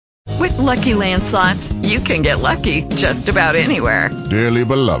With Lucky Land Slots, you can get lucky just about anywhere. Dearly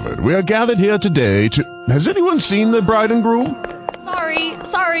beloved, we are gathered here today to... Has anyone seen the bride and groom?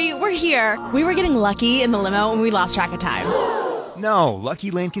 Sorry, we're here. We were getting lucky in the limo and we lost track of time. No,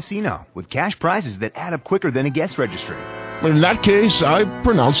 Lucky Land Casino, with cash prizes that add up quicker than a guest registry. In that case, I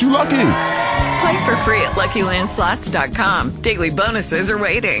pronounce you lucky. Play for free at LuckyLandSlots.com. Daily bonuses are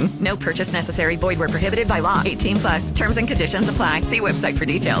waiting. No purchase necessary. Void where prohibited by law. 18+. Terms and conditions apply. See website for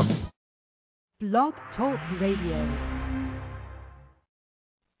details. Blog Talk Radio.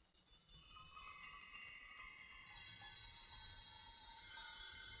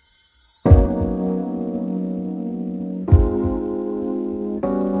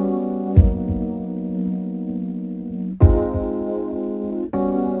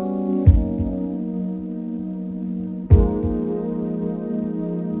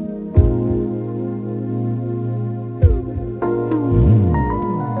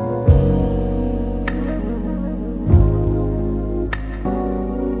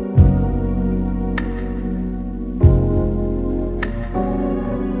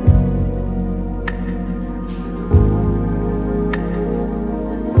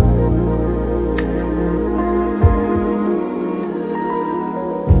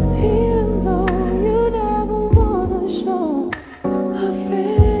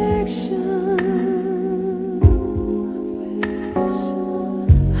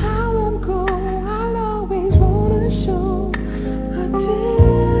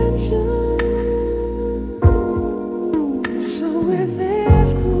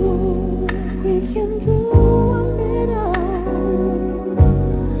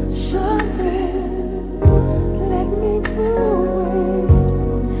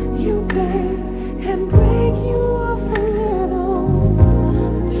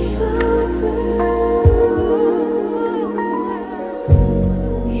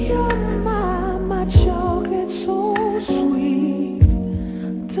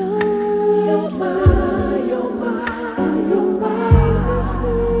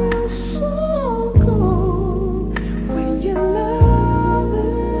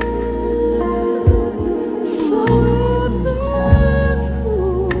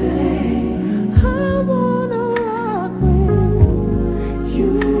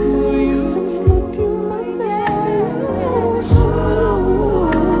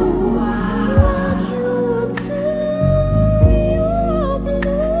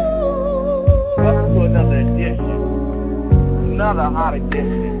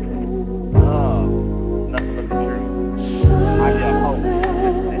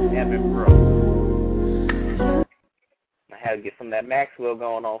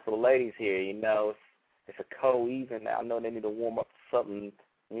 Going on for the ladies here, you know, it's a cold evening now. I know they need to warm up to something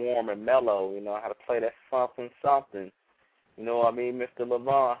warm and mellow, you know, how to play that something. You know what I mean, Mr.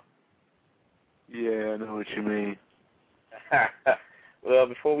 Levon? Yeah, I know what you mean. Well,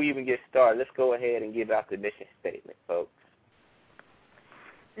 before we even get started, let's go ahead and give out the mission statement, folks.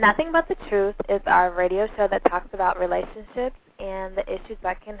 Nothing But the Truth is our radio show that talks about relationships and the issues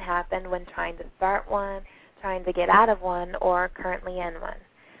that can happen when trying to start one, trying to get out of one, or currently in one.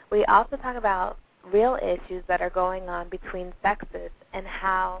 We also talk about real issues that are going on between sexes and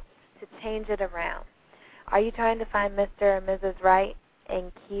how to change it around. Are you trying to find Mr. or Mrs. Right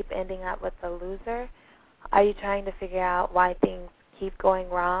and keep ending up with the loser? Are you trying to figure out why things keep going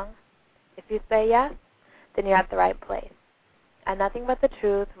wrong? If you say yes, then you're at the right place. At Nothing But the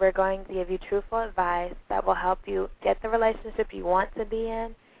Truth, we're going to give you truthful advice that will help you get the relationship you want to be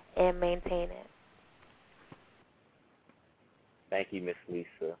in and maintain it. Thank you, Miss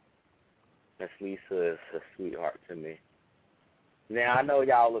Lisa. Miss Lisa is a sweetheart to me. Now, I know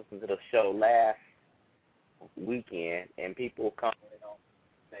y'all listened to the show last weekend, and people commented on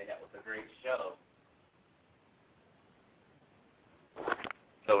say that was a great show.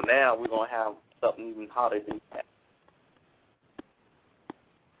 So now we're going to have something even hotter than that.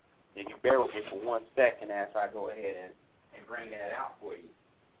 You can bear with me for 1 second as I go ahead and bring that out for you.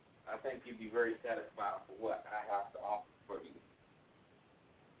 I think you'd be very satisfied for what I have to offer for you.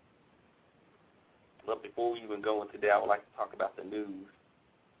 But before we even go into that, I would like to talk about the news.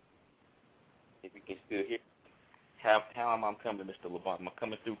 If you can still hear, how am I coming, Mr. LeBron? Am I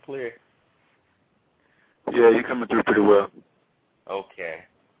coming through clear? Yeah, you're coming through pretty well. Okay.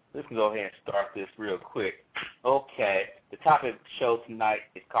 Let's go ahead and start this real quick. Okay. The topic of the show tonight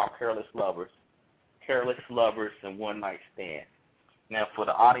is called Careless Lovers. Careless Lovers and One Night Stand. Now, for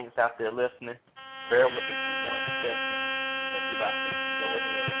the audience out there listening, bear with me.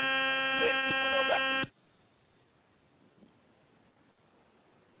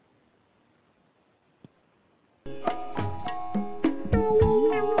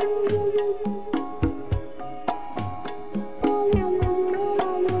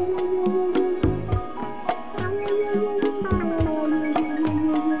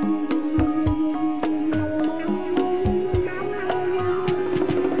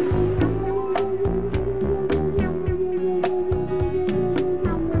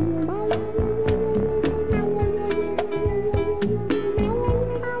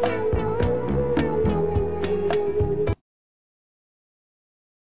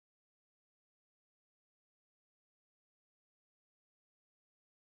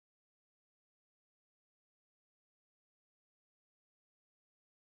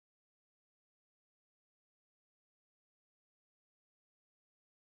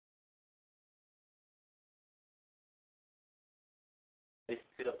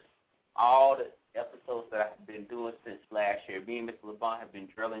 tips, all the episodes that I've been doing since last year. Me and Mr. LeBon have been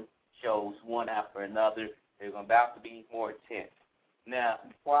drilling shows one after another. They're about to be more intense. Now,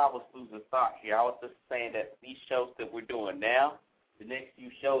 before I was losing thought here, I was just saying that these shows that we're doing now, the next few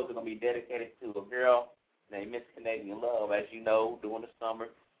shows are going to be dedicated to a girl named Miss Canadian Love. As you know, during the summer,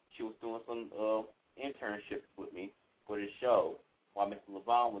 she was doing some internships with me for this show while Mr.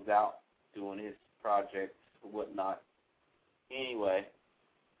 LeBon was out doing his projects and whatnot. Anyway,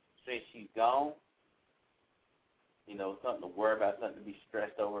 since she's gone, something to worry about, something to be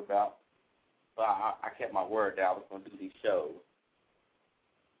stressed over about. But I kept my word that I was going to do these shows.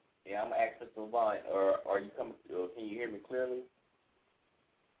 Yeah, I'm going to ask Mr. LeBon, are you coming? Can you hear me clearly?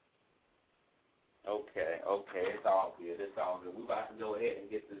 Okay, it's all good. We're about to go ahead and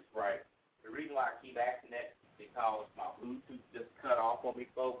get this right. The reason why I keep asking that is because my Bluetooth just cut off on me,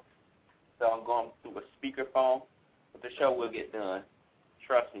 folks. So I'm going through a speakerphone, but the show will get done.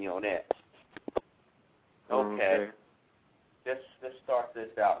 Trust me on that. Okay. Let's start this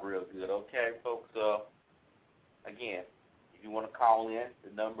out real good, okay, folks? Again, if you want to call in, the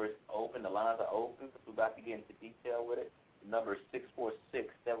number is open. The lines are open. We're about to get into detail with it. The number is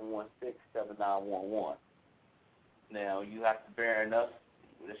 646-716-7911. Now, you have to bear in us.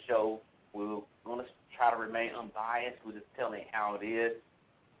 The show, we're going to try to remain unbiased. We're just telling how it is.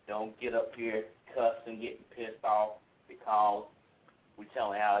 Don't get up here cussing, getting pissed off because we're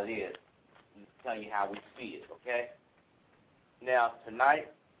telling how it is. We're telling you how we see it, okay? Now,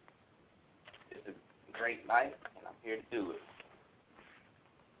 tonight is a great night, and I'm here to do it.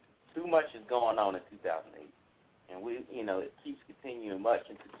 Too much is going on in 2008. And it keeps continuing much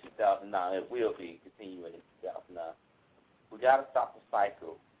into 2009. It will be continuing in 2009. We got to stop the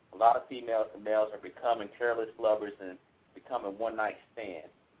cycle. A lot of females and males are becoming careless lovers and becoming one-night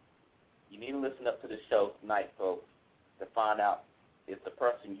stands. You need to listen up to the show tonight, folks, to find out if the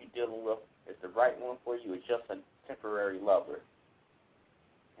person you're dealing with is the right one for you or just a temporary lover.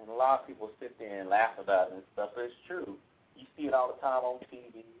 And a lot of people sit there and laugh about it and stuff, but it's true. You see it all the time on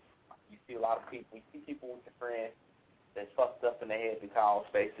TV. You see a lot of people. You see people with your friends that fucked up in their head because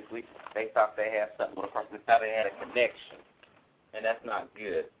basically they thought they had something with a person. They thought they had a connection, and that's not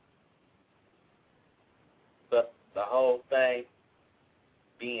good. But the whole thing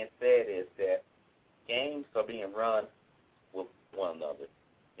being said is that games are being run with one another.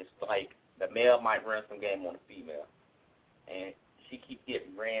 It's like the male might run some game on the female, and she keeps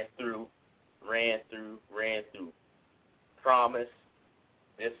getting ran through. Promise,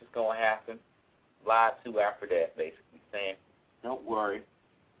 this is going to happen. Lied to after that, basically, saying, don't worry,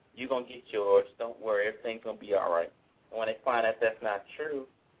 you're going to get yours. Don't worry, everything's going to be all right. And when they find out that's not true,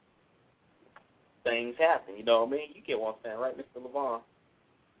 things happen. You know what I mean? You get what I'm saying, right, Mr. LeVon?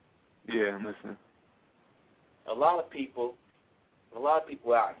 Yeah, I'm listening. A lot of people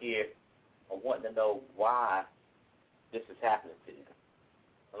out here are wanting to know why this is happening to them.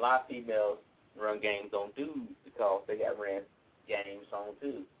 A lot of females run games on dudes because they got ran games on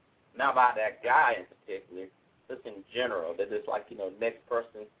dudes. Not by that guy in particular, just in general. They're just like, next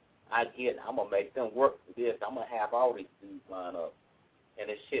person I get, I'm going to make them work for this. I'm going to have all these dudes line up. And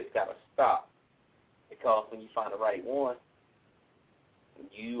this shit's got to stop. Because when you find the right one,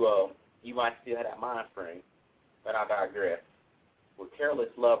 you might still have that mind frame. But I digress. With careless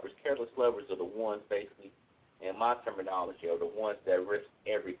lovers are the ones basically, in my terminology, are the ones that risk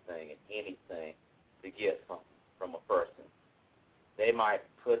everything and anything to get something from a person. They might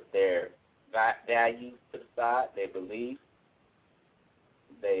put their values to the side, their beliefs,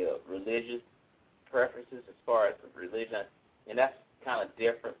 their religious preferences as far as religion, and that's kind of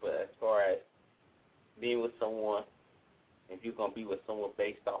different, but as far as being with someone, if you're going to be with someone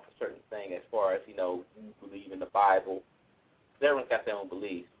based off a certain thing as far as, you believe in the Bible, everyone's got their own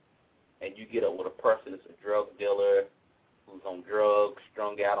beliefs, and you get up with a person that's a drug dealer, who's on drugs,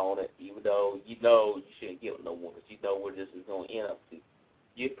 strung out on it, even though you shouldn't get with no one, because you know where this is going to end up to.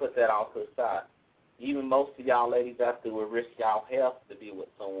 You put that all to the side. Even most of y'all ladies out there will risk y'all health to be with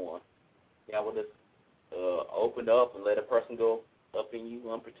someone. Y'all will just open up and let a person go up in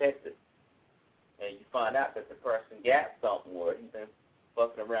you unprotected. And you find out that the person got something, or he's been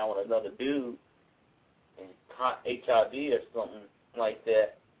fucking around with another dude and caught HIV or something like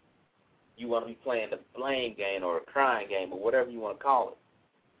that. You want to be playing the blame game or a crying game or whatever you want to call it.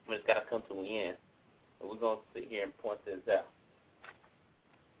 But it's got to come to an end. And we're going to sit here and point this out.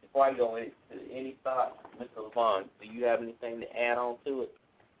 Before I go into any thoughts, Mr. LeVon, do you have anything to add on to it?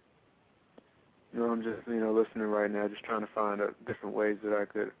 No, I'm just, listening right now, just trying to find different ways that I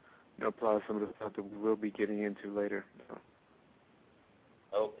could, apply some of the stuff that we will be getting into later. So.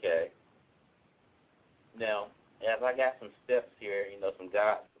 Okay. Now, as I got some steps here, some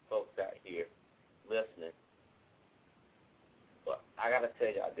guys, some folks out here listening, but I got to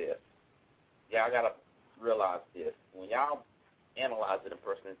tell y'all this. Y'all got to realize this. When y'all analyze it in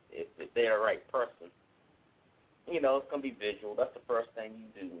person, if they're the right person, it's going to be visual. That's the first thing you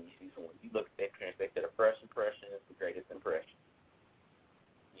do when you see someone. You look at their appearance. They said the first impression is the greatest impression.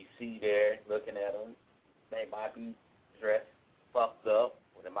 You see there, looking at them, they might be dressed fucked up,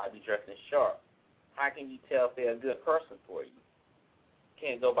 or they might be dressed in sharp. How can you tell if they're a good person for you? You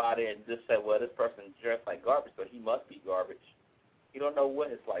can't go by there and just say, well, this person dressed like garbage, so he must be garbage. You don't know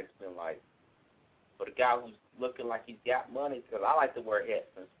what his life's been like. But a guy who's looking like he's got money, because I like to wear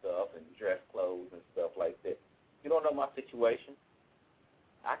hats and stuff and dress clothes and stuff like that. You don't know my situation.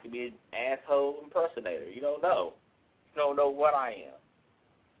 I could be an asshole impersonator. You don't know. You don't know what I am.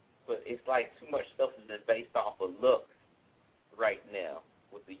 But it's like too much stuff is just based off of looks right now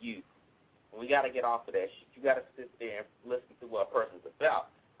with the youth. And we got to get off of that shit. You got to sit there and listen to what a person's about.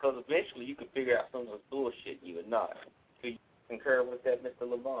 Because eventually you can figure out someone's bullshitting you or not. Do you concur with that, Mr.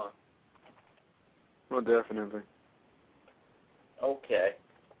 Levon? Well, definitely. Okay.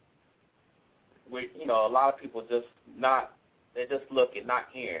 A lot of people they're just looking, not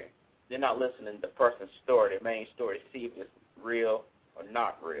hearing. They're not listening to the person's story, their main story, to see if it's real or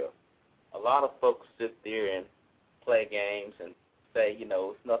not real. A lot of folks sit there and play games and say,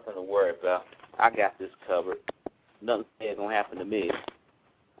 it's nothing to worry about. I got this covered. Nothing bad's going to happen to me.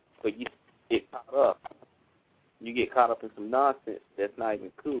 But you get caught up. You get caught up in some nonsense that's not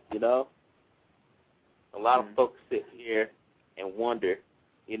even cool, A lot of folks sit here and wonder,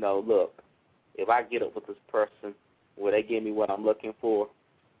 look, if I get up with this person, will they give me what I'm looking for,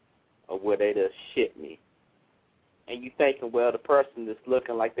 or will they just shit me? And you thinking, well, the person that's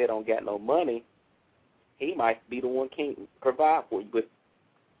looking like they don't got no money, he might be the one can't provide for you, but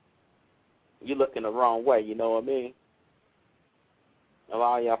you're looking the wrong way, you know what I mean? A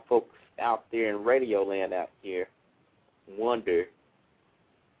lot of y'all folks out there in radio land out here wonder,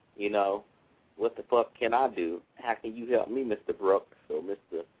 what the fuck can I do? How can you help me, Mr. Brooks or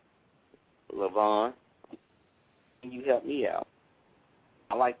Mr. Levon? Can you help me out?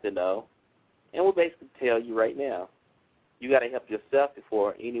 I like to know. And we'll basically tell you right now, you got to help yourself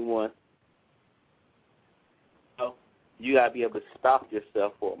before anyone. You got to be able to stop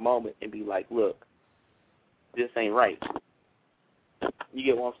yourself for a moment and be like, look, this ain't right. You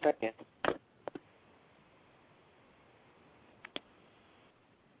get 1 second.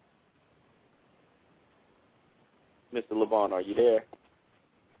 Mr. Levon, are you there?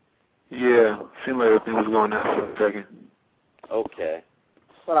 Yeah, seemed like everything was going out for a second. Okay.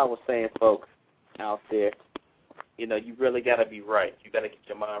 What I was saying, folks, out there, you really got to be right. You got to get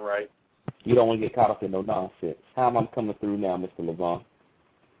your mind right. You don't want to get caught up in no nonsense. How am I coming through now, Mr. Levon?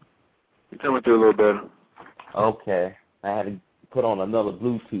 You're coming through a little better. Okay. I had to put on another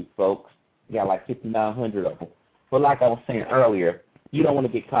Bluetooth, folks. You got like 5,900 of them. But like I was saying earlier, you don't want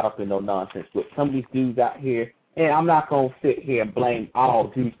to get caught up in no nonsense. With some of these dudes out here, and I'm not going to sit here and blame all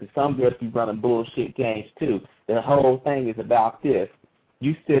dudes, because some girls be running bullshit games too. The whole thing is about this.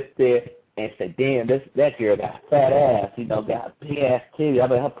 You sit there and say, damn, that girl got a fat ass, got a big ass titty, I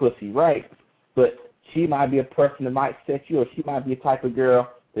bet her pussy right. But she might be a person that might set you, or she might be a type of girl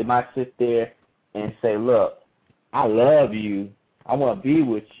that might sit there and say, look, I love you, I want to be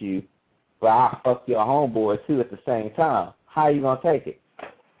with you, but I'll fuck your homeboy too at the same time. How you going to take it?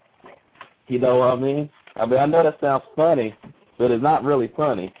 You know what I mean? I know that sounds funny, but it's not really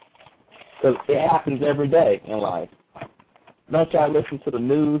funny, because it happens every day in life. Don't y'all listen to the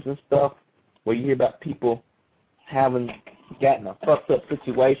news and stuff where you hear about people having gotten a fucked up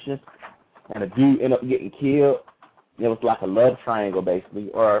situation and a dude ended up getting killed? It was like a love triangle, basically,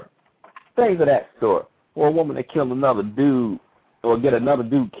 or things of that sort. Or a woman that killed another dude or get another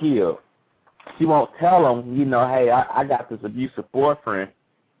dude killed. She won't tell him, hey, I got this abusive boyfriend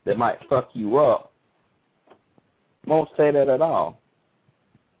that might fuck you up. Won't say that at all.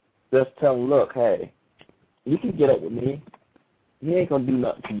 Just tell him, look, hey, you can get up with me. He ain't going to do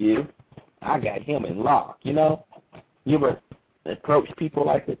nothing to you. I got him in lock, You ever approach people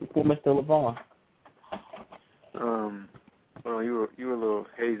like that before, Mr. Levon? Well, you were a little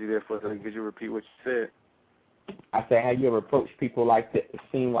hazy there for a second. Could you repeat what you said? I said, have you ever approached people like that? It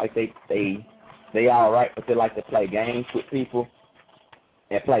seem like they all right, but they like to play games with people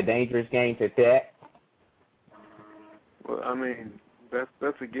and play dangerous games at that. Well,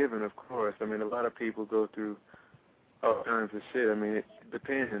 that's a given, of course. A lot of people go through all kinds of shit. It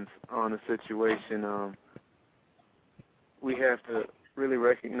depends on the situation. We have to really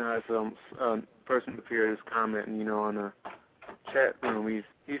recognize a person up here is commenting, on a chat room,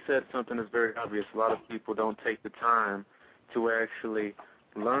 he said something that's very obvious. A lot of people don't take the time to actually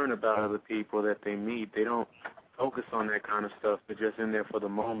learn about other people that they meet. They don't focus on that kind of stuff. They're just in there for the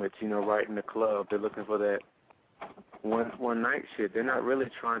moment, right in the club. They're looking for that one night shit. They're not really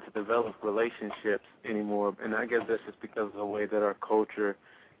trying to develop relationships anymore, and I guess that's just because of the way that our culture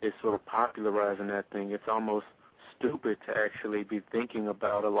is sort of popularizing that thing. It's almost stupid to actually be thinking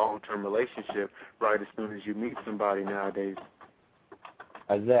about a long-term relationship right as soon as you meet somebody nowadays.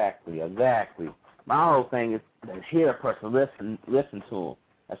 Exactly. My whole thing is to hear a person, listen to them,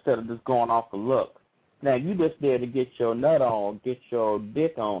 instead of just going off the look. Now, you just there to get your nut on, get your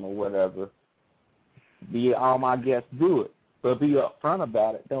dick on or whatever. Be all my guests do it. But be upfront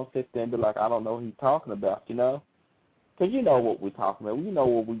about it. Don't sit there and be like, I don't know what he's talking about, Because you know what we're talking about. You know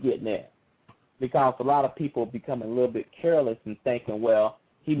what we're getting at. Because a lot of people are becoming a little bit careless and thinking, well,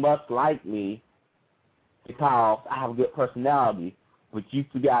 he must like me because I have a good personality. But you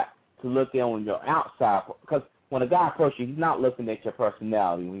forgot to look on your outside. Because when a guy approaches you, he's not looking at your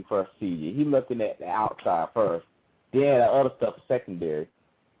personality when he first sees you. He's looking at the outside first. Then the other stuff is secondary.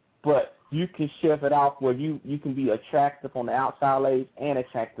 But you can shift it off where you can be attractive on the outside, ladies, and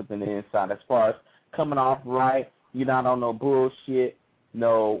attractive on the inside. As far as coming off right, you're not on no bullshit,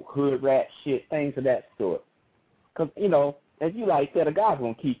 no hood rat shit, things of that sort. Because, if you like that, a guy's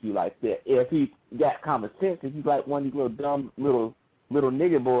going to keep you like that. If he got common sense, if you like one of these little dumb little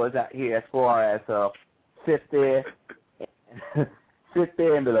nigger boys out here as far as sit there and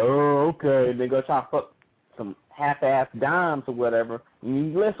be like, oh, okay, and then go try to fuck some half-ass dimes or whatever.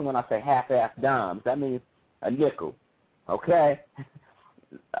 You listen when I say half-ass dimes. That means a nickel, okay?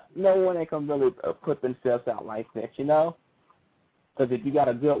 No one ain't going to really put themselves out like that, Because if you got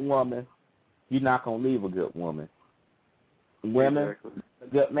a good woman, you're not going to leave a good woman. Women, exactly. A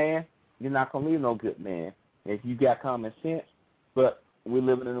good man, you're not going to leave no good man. If you got common sense, but we're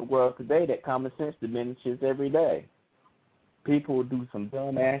living in a world today that common sense diminishes every day. People will do some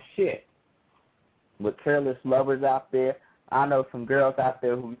dumb-ass shit. With careless lovers out there, I know some girls out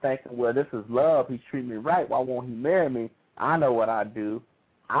there who are thinking, well, this is love. He's treating me right. Why won't he marry me? I know what I do.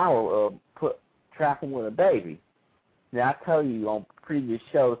 I will trap him with a baby. Now, I tell you on previous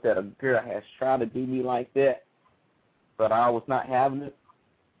shows that a girl has tried to do me like that, but I was not having it.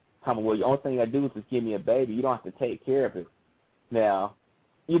 Tell me, well, the only thing I do is just give me a baby. You don't have to take care of it. Now,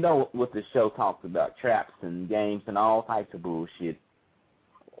 you know what the show talks about, traps and games and all types of bullshit.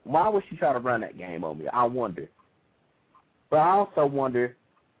 Why would she try to run that game on me? I wonder. But I also wonder,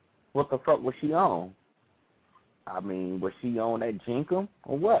 what the fuck was she on? I mean, was she on that jinkum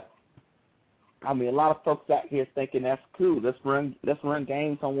or what? I mean, a lot of folks out here thinking that's cool. Let's run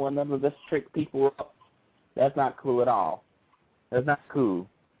games on one another. Let's trick people up. That's not cool at all. That's not cool.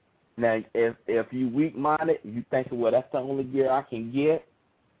 Now, if you weak-minded, you thinking, well, that's the only girl I can get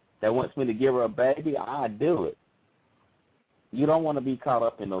that wants me to give her a baby, I do it. You don't want to be caught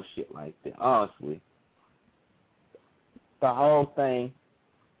up in no shit like that, honestly. The whole thing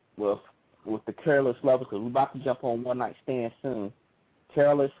with the careless lovers, because we're about to jump on one night stand soon,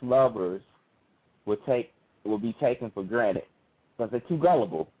 careless lovers will be taken for granted because they're too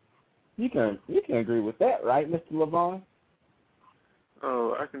gullible. You can agree with that, right, Mr. Levon?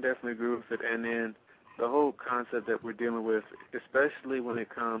 Oh, I can definitely agree with it. And then the whole concept that we're dealing with, especially when it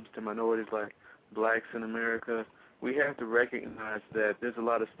comes to minorities like blacks in America, we have to recognize that there's a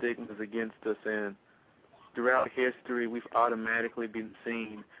lot of stigmas against us, and throughout history we've automatically been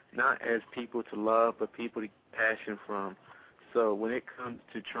seen not as people to love, but people to get passion from. So when it comes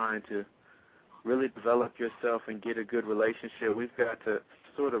to trying to really develop yourself and get a good relationship, we've got to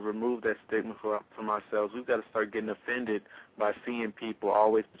sort of remove that stigma from ourselves. We've got to start getting offended by seeing people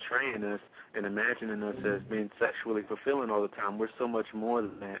always betraying us and imagining us as being sexually fulfilling all the time. We're so much more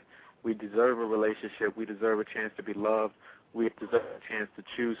than that. We deserve a relationship. We deserve a chance to be loved. We deserve a chance to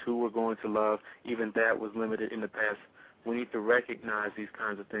choose who we're going to love. Even that was limited in the past. We need to recognize these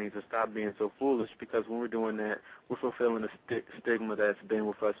kinds of things and stop being so foolish, because when we're doing that, we're fulfilling a stigma that's been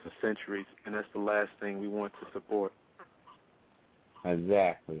with us for centuries, and that's the last thing we want to support.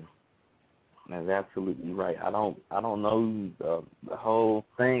 Exactly. That's absolutely right. I don't know the whole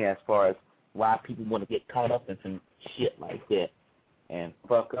thing as far as why people want to get caught up in some shit like that and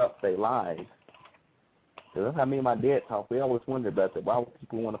fuck up their lives. Because that's how me and my dad talk. We always wonder about that. Why would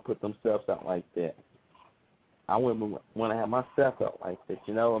people want to put themselves out like that? I wouldn't want to have myself out like that.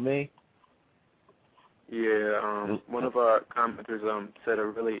 You know what I mean? Yeah. One of our commenters said a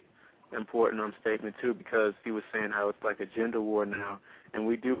really important statement too, because he was saying how it's like a gender war now, and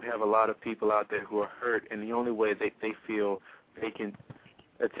we do have a lot of people out there who are hurt, and the only way they feel they can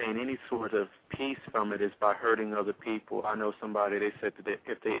attain any sort of peace from it is by hurting other people. I know somebody, they said that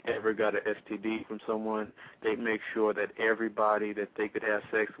if they ever got an STD from someone, they'd make sure that everybody that they could have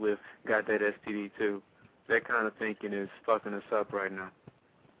sex with got that STD too. That kind of thinking is fucking us up right now.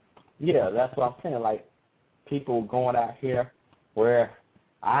 Yeah, that's what I'm saying. Like, people going out here where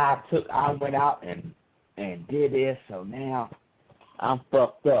I went out and did this, so now I'm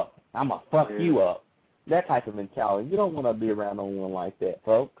fucked up. I'm going to fuck you up. That type of mentality. You don't want to be around no one like that,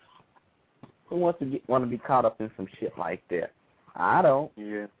 folks. Who wants to be caught up in some shit like that? I don't.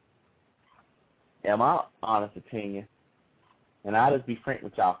 Yeah. In my honest opinion, and I just be frank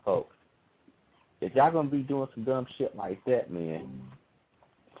with y'all folks, if y'all going to be doing some dumb shit like that, man,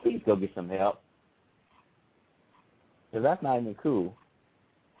 please go get some help. Because that's not even cool.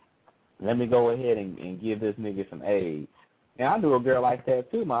 Let me go ahead and give this nigga some AIDS. And I knew a girl like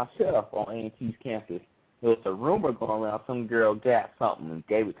that, too, myself, on A&T's campus. There was a rumor going around some girl got something and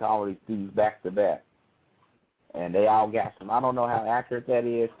gave it to all these dudes back to back. And they all got some. I don't know how accurate that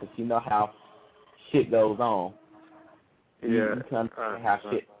is, because you know how shit goes on. Yeah. You can understand how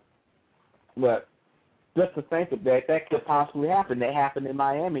shit. But just to think of that could possibly happen. That happened in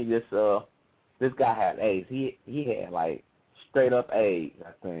Miami. This guy had AIDS. He had, like, straight up AIDS,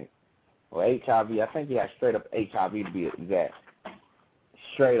 I think. Or HIV. I think he had straight up HIV to be exact.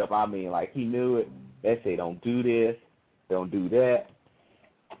 Straight up, I mean, like, he knew it. They say, don't do this, don't do that.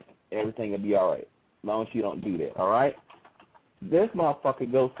 Everything will be all right, as long as you don't do that, all right? This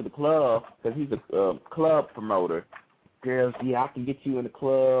motherfucker goes to the club, because he's a club promoter. Girls, yeah, I can get you in the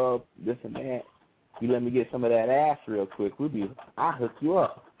club, this and that. You let me get some of that ass real quick, I'll hook you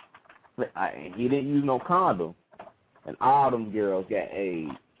up. He didn't use no condom. And all them girls got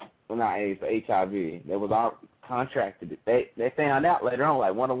AIDS. Well, not AIDS, but HIV. They was all contracted. They found out later on,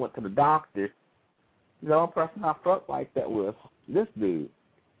 like, one of them went to the doctor. The only person I fucked like that was this dude.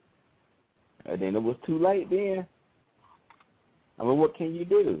 And then it was too late then. I mean, what can you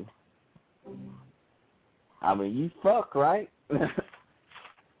do? I mean, you fuck, right?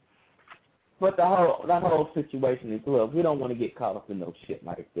 But that whole situation is, look, we don't want to get caught up in no shit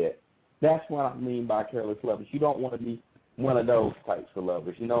like that. That's what I mean by careless lovers. You don't want to be one of those types of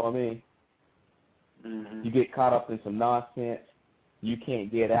lovers. You know what I mean? Mm-hmm. You get caught up in some nonsense. You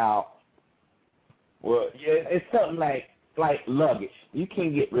can't get out. Well, yeah, it's something like luggage. You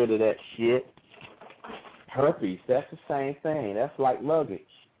can't get rid of that shit. Herpes, that's the same thing. That's like luggage.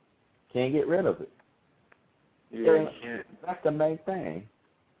 Can't get rid of it. Yeah, you can't. That's the main thing.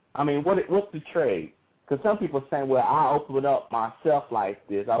 I mean, what's the trade? Because some people are saying, well, I open up myself like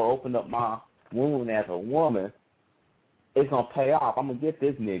this. I open up my wound as a woman. It's going to pay off. I'm going to get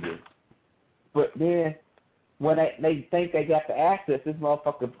this nigga. But then when they think they got the access, this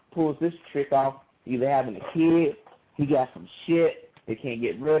motherfucker pulls this trick off, either having a kid, he got some shit they can't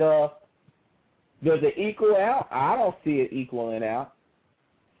get rid of. Does it equal out? I don't see it equaling out.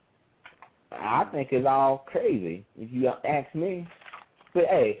 I think it's all crazy, if you ask me. But,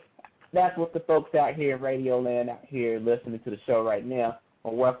 hey, that's what the folks out here in Radio Land out here listening to the show right now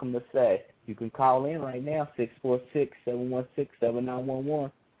are welcome to say. You can call in right now,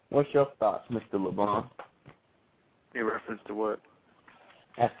 646-716-7911. What's your thoughts, Mr. LeBron? In reference to what?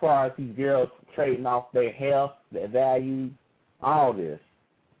 As far as these girls trading off their health, their values, all this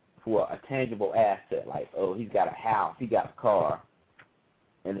for a tangible asset, like, oh, he's got a house, he got a car,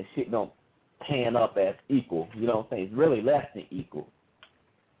 and the shit don't pan up as equal. You know what I'm saying? It's really less than equal.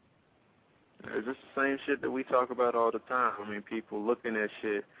 It's just the same shit that we talk about all the time. I mean, people looking at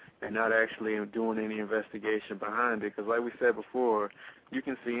shit and not actually doing any investigation behind it. Because like we said before, you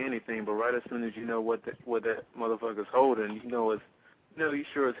can see anything, but right as soon as you know what that motherfucker's holding, you know you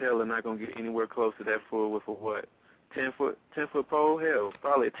sure as hell are not gonna get anywhere close to that fool with a what? 10-foot pole? Hell,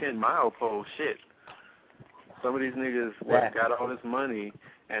 probably a 10-mile pole. Shit. Some of these niggas got all this money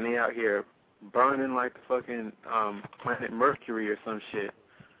and they out here burning like the fucking planet Mercury or some shit.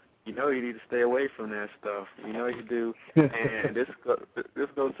 You know you need to stay away from that stuff. You know you do. And this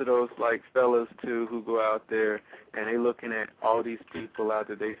goes to those, like, fellas, too, who go out there and they looking at all these people out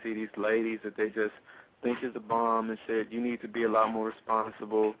there. They see these ladies that they just think is a bomb and said, you need to be a lot more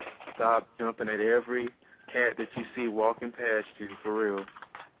responsible. Stop jumping at every cat that you see walking past you, for real.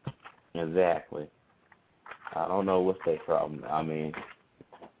 Exactly. I don't know what's their problem. I mean,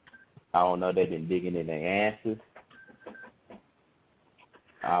 I don't know. They've been digging in their asses.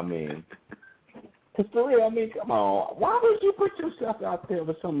 I mean, cause for real, I mean, come on. Why would you put yourself out there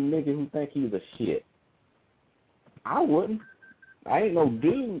with some nigga who think he's a shit? I wouldn't. I ain't no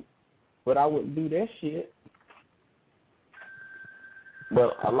dude, but I wouldn't do that shit.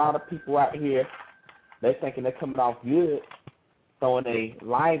 But a lot of people out here, they thinking they're coming off good. throwing their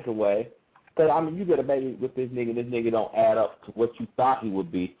lives away. Because, I mean, you get a baby with this nigga don't add up to what you thought he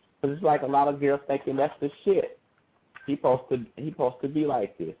would be. Because it's like a lot of girls thinking that's the shit. He supposed to be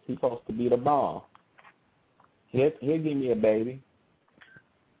like this. He supposed to be the bomb. He'll give me a baby.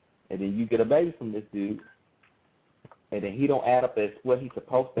 And then you get a baby from this dude. And then he don't add up as what he's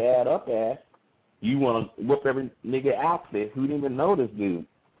supposed to add up as. You want to whoop every nigga out there who didn't even know this dude.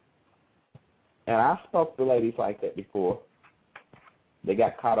 And I spoke to ladies like that before. They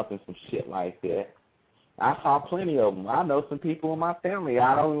got caught up in some shit like that. I saw plenty of them. I know some people in my family,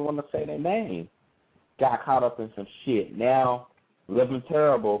 I don't even want to say their name, got caught up in some shit. Now, living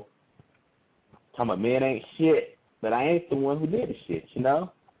terrible, talking about men ain't shit, but I ain't the one who did the shit, you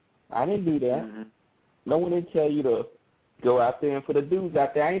know? I didn't do that. Mm-hmm. No one didn't tell you to go out there, and for the dudes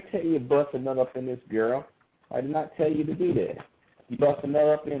out there, I ain't tell you to bust a nut up in this girl. I did not tell you to do that. You bust a nut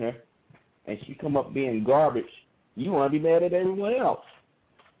up in her, and she come up being garbage, you want to be mad at everyone else.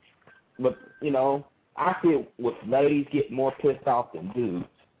 But, you know, I feel with ladies get more pissed off than dudes.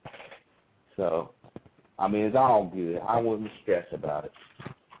 So, I mean, it's all good. I wouldn't stress about it.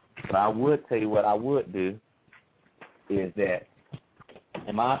 But I would tell you what I would do is that,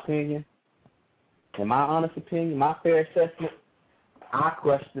 in my opinion, in my honest opinion, my fair assessment, I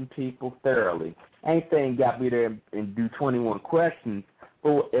question people thoroughly. Ain't saying got to be there and do 21 questions,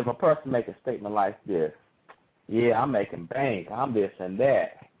 but if a person make a statement like this, yeah, I'm making bank, I'm this and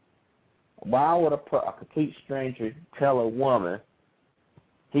that, why would a complete stranger tell a woman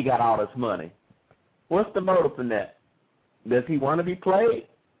he got all this money? What's the motive in that? Does he want to be played,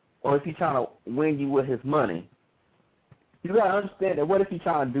 or is he trying to win you with his money? You got to understand that what is he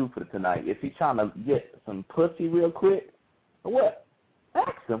trying to do for tonight? Is he trying to get some pussy real quick, or what?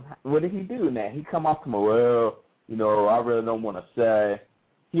 Ask him. What did he do now? He come off to me, well, you know, I really don't want to say.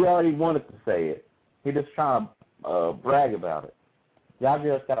 He already wanted to say it. He just trying to brag about it. Y'all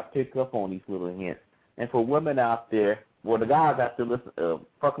just got to pick up on these little hints. And for women out there, well, the guys out there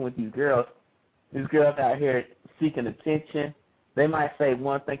fucking with these girls out here seeking attention, they might say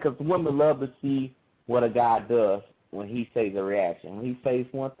one thing, because women love to see what a guy does when he says a reaction. When he says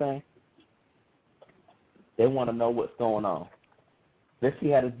one thing, they want to know what's going on. Let's see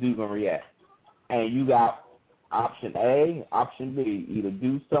how this dude going to react. And you got option A, option B, either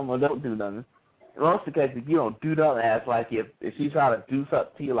do something or don't do nothing. In most of the cases, if you don't do nothing, it's like if she try to do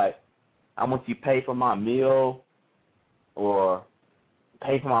something to you, like, I want you to pay for my meal or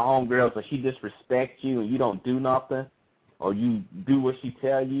pay for my homegirl, so she disrespects you and you don't do nothing, or you do what she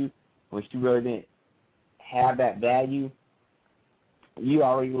tell you when she really didn't have that value, you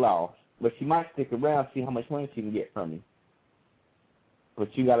already lost. But she might stick around, see how much money she can get from you.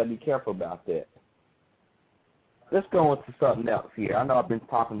 But you got to be careful about that. Let's go into something else here. I know I've been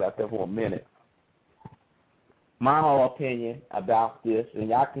talking about that for a minute. My whole opinion about this, and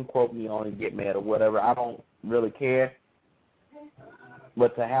y'all can quote me on and get mad or whatever, I don't really care.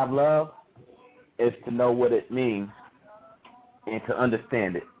 But to have love is to know what it means and to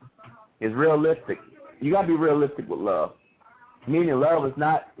understand it. It's realistic. You got to be realistic with love. Meaning love is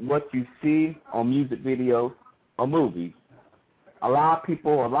not what you see on music videos or movies. A lot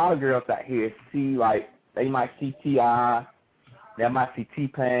of girls out here see, like, they might see T.I., they might see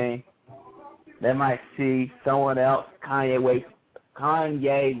T-Pain, they might see someone else,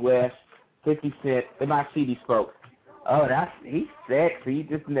 Kanye West, 50 Cent. They might see these folks. Oh, he's sexy,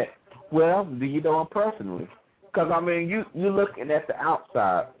 this and that. Well, do you know him personally? Because, I mean, you looking at the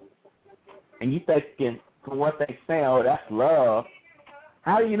outside, and you thinking, from what they say, oh, that's love.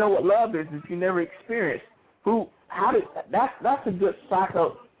 How do you know what love is if you never experienced? That's a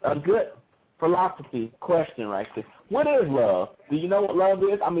good philosophy question right there. What is love? Do you know what love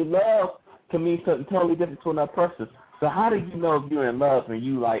is? I mean, love can mean something totally different to another person. So how do you know if you're in love when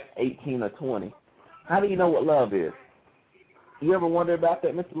you like 18 or 20? How do you know what love is? You ever wonder about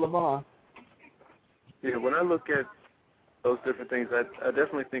that, Mr. Levon? Yeah, when I look at those different things, I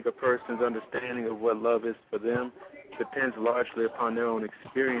definitely think a person's understanding of what love is for them depends largely upon their own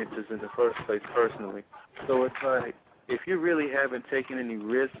experiences in the first place personally. So it's like, if you really haven't taken any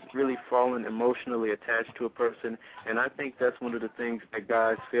risks, really fallen emotionally attached to a person, and I think that's one of the things that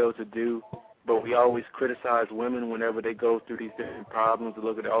guys fail to do, but we always criticize women whenever they go through these different problems.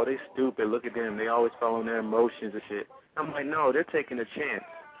 Look at, oh, they stupid, look at them, they always follow their emotions and shit. I'm like, no, they're taking a chance.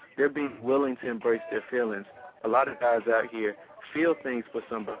 They're being willing to embrace their feelings. A lot of guys out here feel things for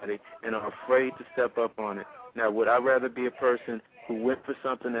somebody and are afraid to step up on it. Now, would I rather be a person who went for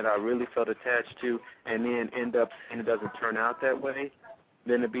something that I really felt attached to and then end up saying it doesn't turn out that way,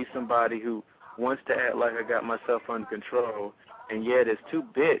 than to be somebody who wants to act like I got myself under control and yet is too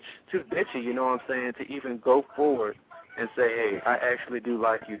bitchy, you know what I'm saying, to even go forward and say, hey, I actually do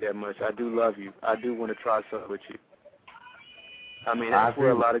like you that much. I do love you. I do want to try something with you. I mean, that's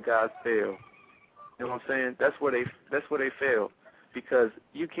where a lot of guys fail. You know what I'm saying? That's where they fail, because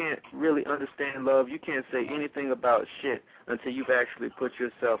you can't really understand love. You can't say anything about shit until you've actually put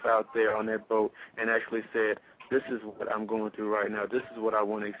yourself out there on that boat and actually said, this is what I'm going through right now. This is what I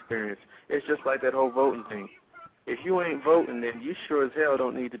want to experience. It's just like that whole voting thing. If you ain't voting, then you sure as hell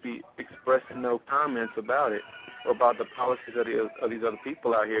don't need to be expressing no comments about it or about the policies of these other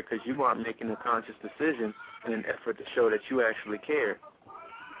people out here, because you aren't making a conscious decision in an effort to show that you actually care.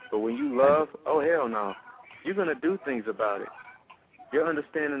 But when you love, oh, hell no. You're going to do things about it. Your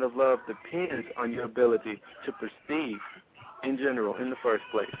understanding of love depends on your ability to perceive in general in the first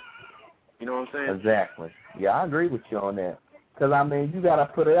place. You know what I'm saying? Exactly. Yeah, I agree with you on that. Because, I mean, you got to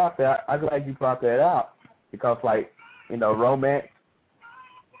put it out there. I'm glad you brought that out. Because, like, you know, romance,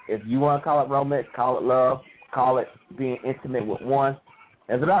 if you want to call it romance, call it love, call it being intimate with one,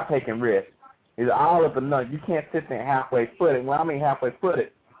 it's about taking risks. It's all of or none. You can't sit there and halfway foot it. Well, I mean halfway foot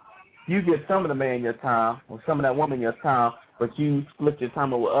it. You give some of the man your time or some of that woman your time, but you split your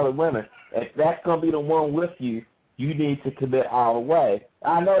time with other women. If that's going to be the one with you, you need to commit all the way.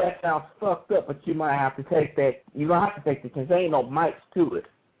 I know that sounds fucked up, but you might have to take that. You're going to have to take the chance. There ain't no mics to it.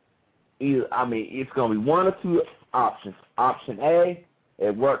 I mean, it's going to be one or two options. Option A,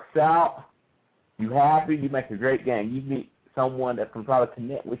 it works out. You happy. You make a great game. You meet someone that can probably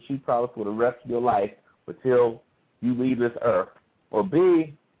connect with you probably for the rest of your life until you leave this earth. Or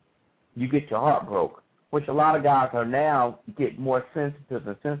B, you get your heart broke, which a lot of guys are now getting more sensitive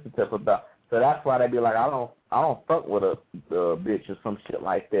about. So that's why they be like, I don't fuck with a bitch or some shit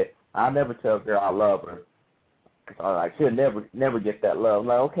like that. I never tell a girl I love her. Like, she'll never get that love.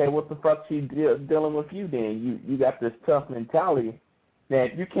 Like, okay, what the fuck she dealing with you then? You got this tough mentality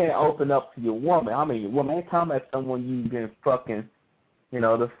that you can't open up to your woman. I mean, your woman ain't talking about someone you've been fucking, you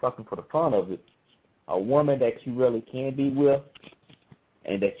know, just fucking for the fun of it. A woman that you really can be with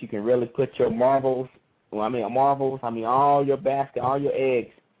and that you can really put your all your basket, all your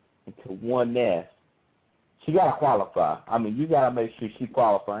eggs into one nest. She got to qualify. I mean, you got to make sure she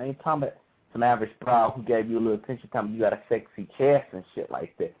qualifies. I ain't talking about some average broad who gave you a little attention time. You got a sexy chest and shit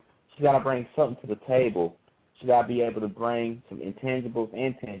like that. She got to bring something to the table. She got to be able to bring some intangibles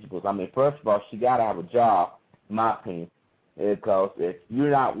and tangibles. I mean, first of all, she got to have a job, in my opinion, because if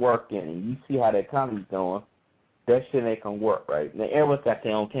you're not working and you see how the economy's going, that shit ain't going to work, right? Now, everyone's got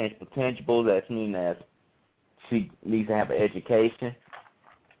their own tangibles. That means that she needs to have an education.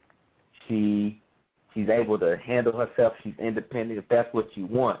 She's able to handle herself. She's independent, if that's what you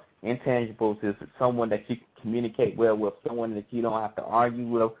want. Intangibles is someone that you can communicate well with, someone that you don't have to argue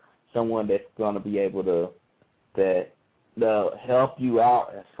with, someone that's going to be able to help you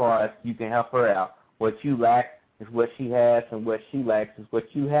out as far as you can help her out. What you lack is what she has, and what she lacks is what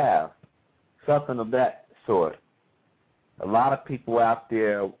you have. Something of that sort. A lot of people out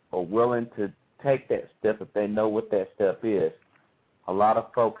there are willing to take that step if they know what that step is. A lot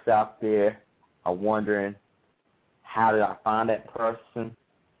of folks out there are wondering, how did I find that person?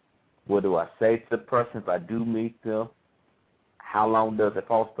 What do I say to the person if I do meet them? How long does it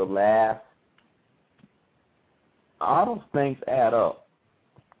supposed to last? All those things add up.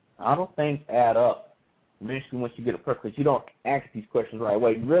 Eventually, once you get a person, because you don't ask these questions right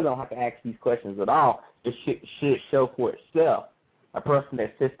away. You really don't have to ask these questions at all. It should show for itself. A person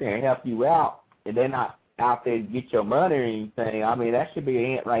that sits there and helps you out, and they're not out there to get your money or anything, I mean, that should be a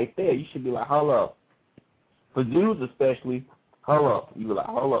hint right there. You should be like, hold up. For dudes especially, hold up. You be like,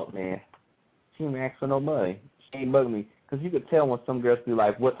 hold up, man. She ain't ask for no money. She ain't bugging me. Because you could tell when some girls be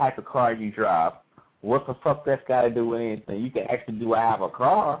like, what type of car you drive. What the fuck that's got to do with anything? You can actually do I have a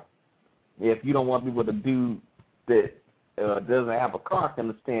car. If you don't want to be with a dude that doesn't have a car, I can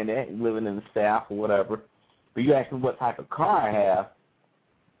understand that, living in the South or whatever. But you ask me what type of car I have.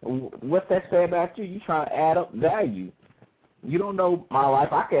 What's that say about you? You trying to add up value. You don't know my life.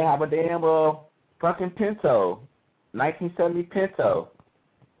 I could have a damn fucking Pinto, 1970 Pinto.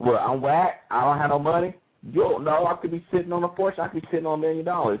 Well, I'm whack. I don't have no money. You don't know. I could be sitting on a Porsche. I could be sitting on $1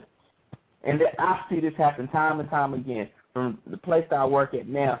 million. And I see this happen time and time again. From the place that I work at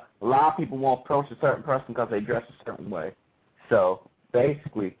now, a lot of people won't approach a certain person because they dress a certain way. So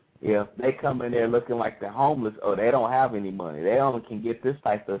basically, if they come in there looking like they're homeless or they don't have any money, they only can get this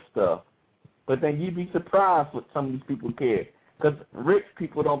type of stuff. But then you'd be surprised what some of these people care. Because rich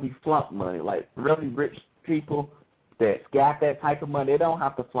people don't be flaunt money. Like really rich people that's got that type of money, they don't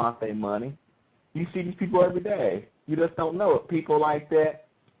have to flaunt their money. You see these people every day. You just don't know it. People like that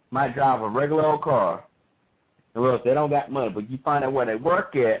might drive a regular old car. Or else they don't got money. But you find out where they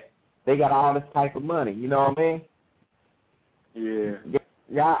work at, they got all this type of money. You know what I mean?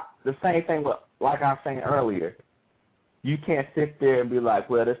 Yeah, the same thing with, like I was saying earlier. You can't sit there and be like,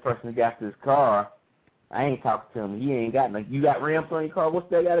 well, this person got this car. I ain't talking to him. He ain't got nothing. You got rims on your car. What's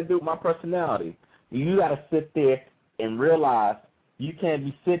that got to do with my personality? You got to sit there and realize you can't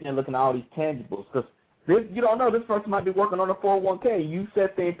be sitting there looking at all these tangibles because you don't know. This person might be working on a 401k. You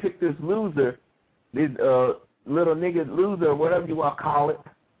sit there and pick this loser, this little nigga loser, whatever you want to call it,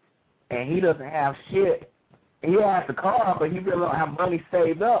 and he doesn't have shit. He has the car, but he really don't have money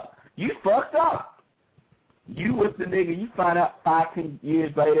saved up. You fucked up. You with the nigga, you find out 5-10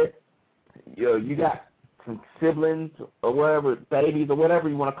 years later, you got some siblings or whatever, babies or whatever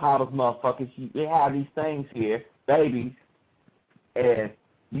you want to call those motherfuckers. You have these things here, babies, and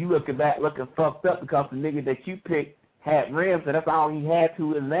you looking back looking fucked up because the nigga that you picked had rims and that's all he had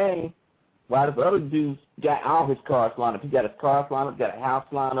to his name, while this other dude got all his cars lined up. He got his cars lined up, got a house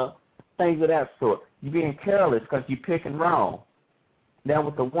lined up, things of that sort. You're being careless because you're picking wrong. Now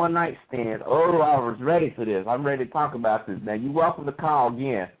with the one-night stand, I was ready for this. I'm ready to talk about this. Now you're welcome to call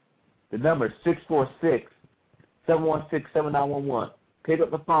again. The number is 646-716-7911. Pick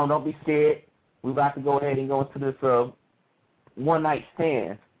up the phone. Don't be scared. We're about to go ahead and go into this one-night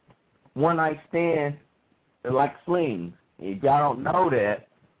stand. One-night stand is like slings. If y'all don't know that,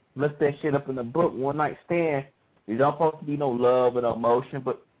 look that shit up in the book. One-night stand, there's not supposed to be no love or no emotion,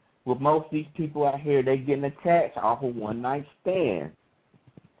 but with most of these people out here, they getting attached off of one-night stand,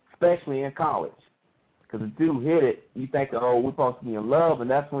 especially in college. Because the dude hit it, you think, oh, we're supposed to be in love,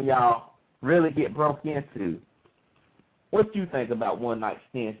 and that's when y'all really get broke into. What do you think about one-night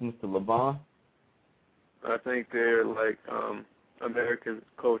stands, Mr. LeVon? I think they're like American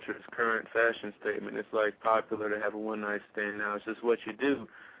culture's current fashion statement. It's like popular to have a one-night stand now. It's just what you do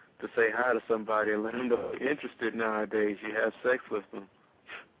to say hi to somebody and let them know you're interested nowadays. You have sex with them.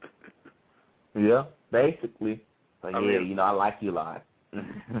 Yeah, basically. But I like you a lot.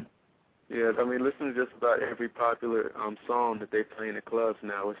 Yeah, I mean, listen to just about every popular song that they play in the clubs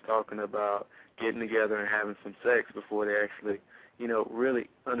now. It's talking about getting together and having some sex before they actually, really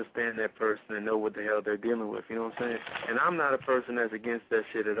understand that person and know what the hell they're dealing with. You know what I'm saying? And I'm not a person that's against that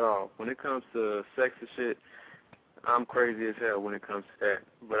shit at all. When it comes to sex and shit, I'm crazy as hell when it comes to that.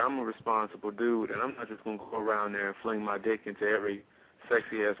 But I'm a responsible dude, and I'm not just going to go around there and fling my dick into every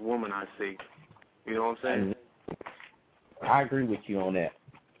sexy-ass woman I see. You know what I'm saying? I agree with you on that.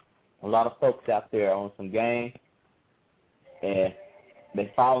 A lot of folks out there on some game, and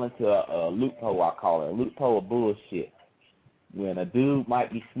they fall into a loophole, I call it, a loophole of bullshit. When a dude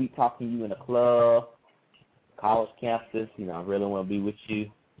might be sweet-talking you in a club, college campus, I really want to be with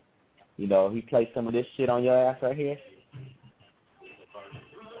you. He plays some of this shit on your ass right here.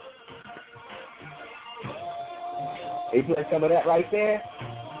 He plays some of that right there.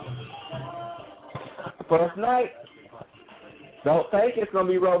 First night. Don't think it's going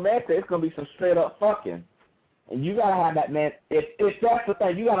to be romantic. It's going to be some straight-up fucking. And you got to have that, man. If that's the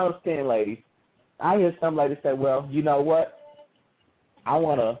thing, you got to understand, ladies. I hear some ladies say, well, you know what? I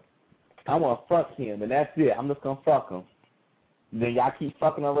want to fuck him, and that's it. I'm just going to fuck him. Then y'all keep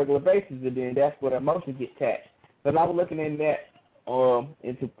fucking on a regular basis, and then that's where the emotions get attached. But I was looking in that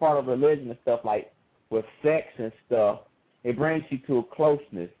into part of religion and stuff, like with sex and stuff, it brings you to a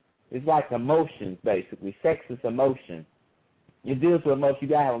closeness. It's like emotions, basically. Sex is emotion. It deals with emotion. You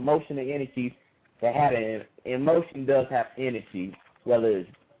got to have emotion and energy to have it. Emotion does have energy, whether it's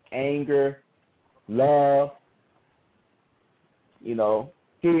anger, love,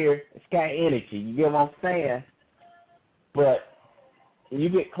 fear. It's got energy. You get what I'm saying? But when you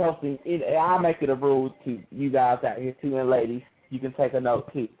get close, I'll make it a rule to you guys out here, too, and ladies. You can take a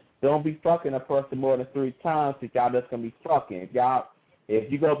note, too. Don't be fucking a person more than 3 times if y'all just going to be fucking.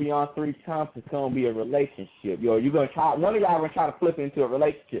 If you go beyond 3 times, it's going to be a relationship. You're going to try, one of y'all going to try to flip into a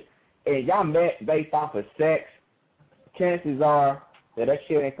relationship, and y'all met based off of sex, chances are that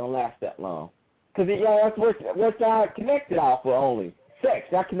shit ain't going to last that long. Because that's what y'all connected off of only. Sex,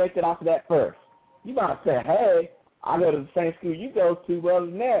 y'all connected off of that first. You might say, hey, I go to the same school you go to, but other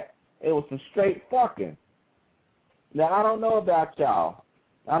than that, it was some straight fucking. Now, I don't know about y'all.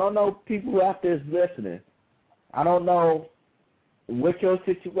 I don't know people who out there is listening. I don't know what your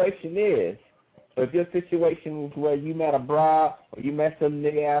situation is. But if your situation was where you met a broad or you met some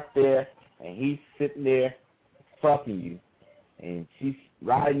nigga out there and he's sitting there fucking you and she's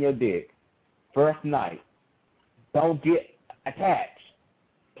riding your dick, first night, don't get attached.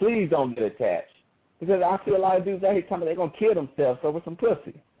 Please don't get attached. Because I see a lot of dudes out here telling me they're going to kill themselves over some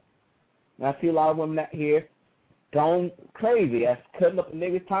pussy. And I see a lot of women out here going crazy. That's cutting up a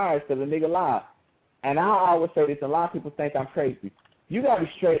nigga's tires because a nigga lied. And I always say this, a lot of people think I'm crazy. You got to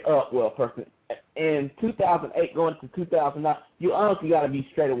be straight up with a person. in 2008 going to 2009, you honestly got to be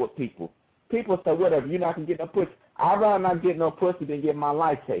straight up with people. People say, whatever, you're not going to get no pussy. I'd rather not get no pussy than get my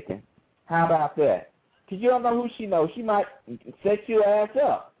life taken. How about that? Because you don't know who she knows. She might set your ass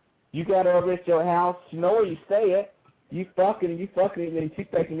up. You got her over at your house. She know where you stay at. You fucking, and then she's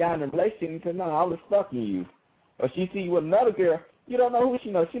taking you out in a relationship and say, no, I was fucking you. Or she see you with another girl. You don't know who she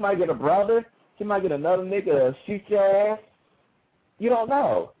knows. She might get a brother. She might get another nigga to shoot your ass. You don't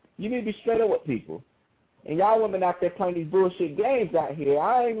know. You need to be straight up with people. And y'all women out there playing these bullshit games out here,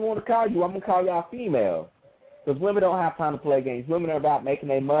 I ain't even want to call you. I'm going to call y'all females. Because women don't have time to play games. Women are about making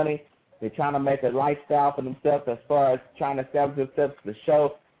their money. They're trying to make a lifestyle for themselves as far as trying to establish themselves to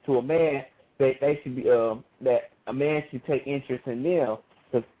show to a man that they should be, that a man should take interest in them.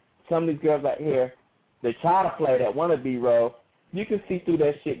 Because some of these girls out here, they try to play that wannabe role. You can see through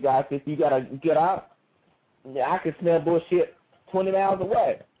that shit, guys. If you got to get out, yeah, I can smell bullshit 20 miles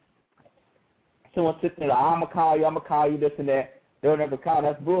away. Someone sits there like, I'm going to call you, this and that. They'll never call.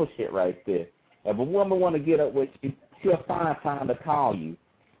 That's bullshit right there. If a woman want to get up with you, she'll find time to call you.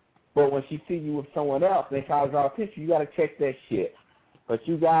 But when she see you with someone else and they cause all attention, you got to check that shit. But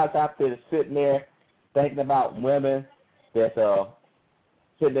you guys out there sitting there thinking about women that's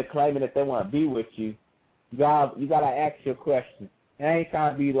sitting there claiming that they want to be with you, you got to ask your question. And I ain't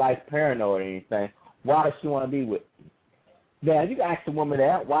trying to be like paranoid or anything. Why does she want to be with you? Now, you can ask a woman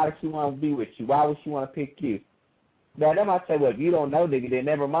that. Why does she want to be with you? Why would she want to pick you? Now, they might say, well, if you don't know, nigga, then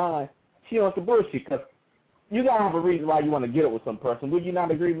never mind. She wants the bullshit because you got to have a reason why you want to get it with some person. Would you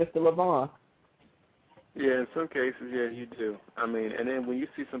not agree, Mr. Levon? Yeah, in some cases, yeah, you do. I mean, and then when you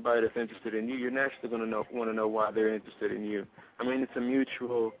see somebody that's interested in you, you're naturally going to want to know why they're interested in you. I mean, it's a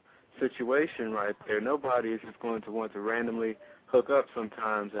mutual situation right there. Nobody is just going to want to randomly hook up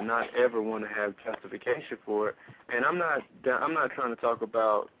sometimes and not ever want to have justification for it. And I'm not trying to talk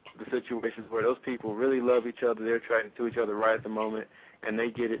about the situations where those people really love each other, they're attracted to each other right at the moment, and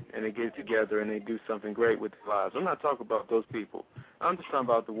they get it together and they do something great with their lives. I'm not talking about those people. I'm just talking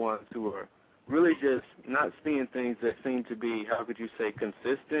about the ones who are really just not seeing things that seem to be, how could you say,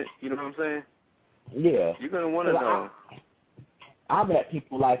 consistent. You know what I'm saying? Yeah. You're going to want to know. I've met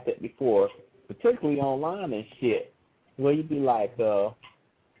people like that before, particularly online and shit, where you be like, why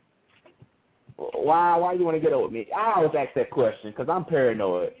you want to get over with me? I always ask that question because I'm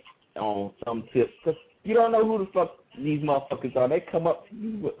paranoid on some tips. Because you don't know who the fuck these motherfuckers are. They come up to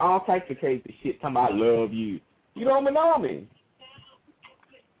you with all types of crazy shit talking about I love you. You don't even know me.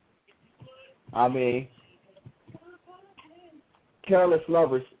 I mean, careless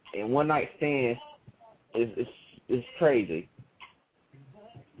lovers and one night stands is crazy.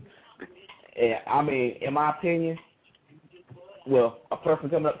 And I mean, in my opinion, well, a person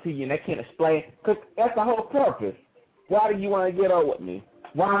coming up to you and they can't explain, because that's the whole purpose. Why do you want to get over with me?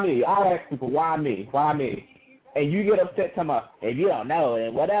 Why me? I'll ask people, why me? Why me? And you get upset talking about, if you don't know,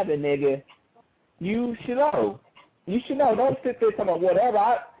 and whatever, nigga, you should know. You should know. Don't sit there talking about whatever.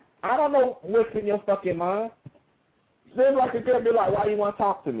 I don't know what's in your fucking mind. Then like a girl be like, why you want to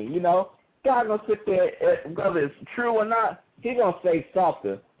talk to me? You know? God's going to sit there, whether it's true or not, he's going to say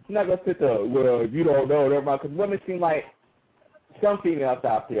something. He's not going to sit there, well, you don't know, everybody. Because women seem like, some females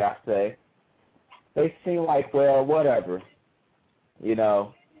out there, I say, they seem like, well, whatever. You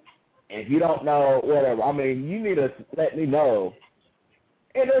know? If you don't know, whatever. I mean, you need to let me know.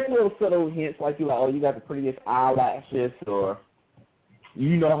 And there's little subtle hints like you like, oh, you got the prettiest eyelashes, or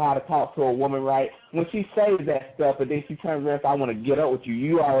you know how to talk to a woman right. When she says that stuff, and then she turns around and says, I want to get up with you,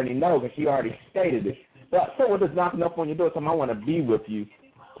 you already know because she already stated it. But someone just knocking up on your door saying, I want to be with you.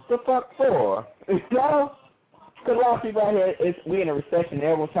 What the fuck for? You know? Because a lot of people out here, we in a recession, and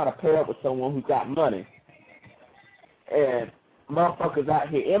everyone's trying to pair up with someone who's got money. And motherfuckers out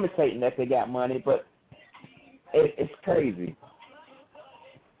here imitating that they got money, but it's crazy.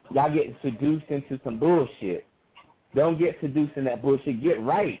 Y'all getting seduced into some bullshit. Don't get seduced in that bullshit. Get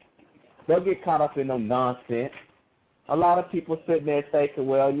right. Don't get caught up in no nonsense. A lot of people sitting there thinking,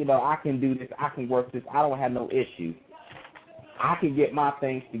 well, you know, I can do this, I can work this, I don't have no issues. I can get my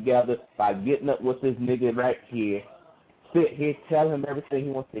things together by getting up with this nigga right here, sit here, tell him everything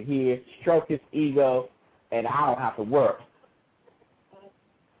he wants to hear, stroke his ego, and I don't have to work.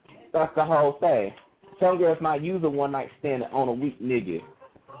 That's the whole thing. Some girls might use a one-night stand on a weak nigga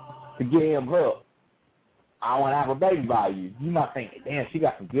to get him hooked. I want to have a baby by you. You might think, damn, she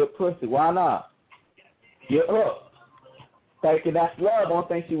got some good pussy. Why not? Get hooked. Thinking that's love. One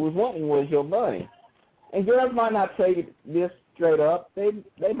thing she was wanting was your money. And girls might not tell you this straight up.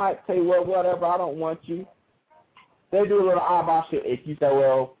 They might say, well, whatever, I don't want you. They do a little eyeball shit. If you say,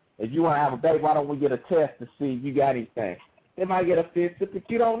 well, if you want to have a baby, why don't we get a test to see if you got anything? They might get a fist, but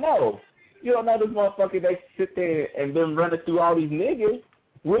you don't know. You don't know this motherfucker that sit there and been running through all these niggas.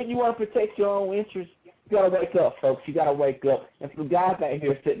 Wouldn't you want to protect your own interests? You got to wake up, folks. You got to wake up. And for guys out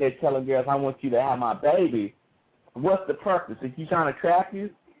here sitting there telling girls, I want you to have my baby, what's the purpose? Is you trying to trap you?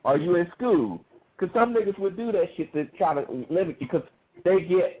 Or are you in school? Because some niggas would do that shit to try to limit you because they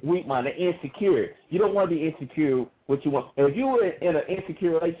get weak mind, they're insecure. You don't want to be insecure what you want. If you were in an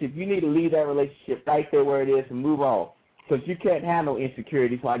insecure relationship, you need to leave that relationship right there where it is and move on. Because you can't handle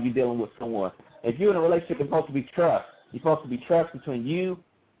insecurities while you're dealing with someone. If you're in a relationship, it's supposed to be trust. It's supposed to be trust between you,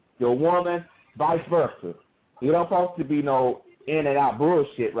 your woman, vice versa. You don't supposed to be no in and out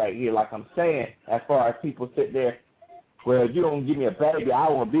bullshit right here, like I'm saying, as far as people sit there, well, if you don't give me a baby, I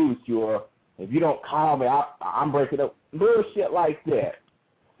will abuse you, or if you don't call me, I'm breaking up. Bullshit like that.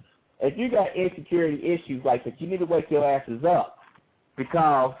 If you got insecurity issues like that, you need to wake your asses up.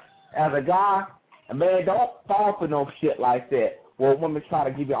 Because as a guy, a man, don't fall for no shit like that where women try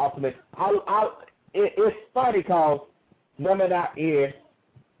to give you ultimate. It's funny because women out here,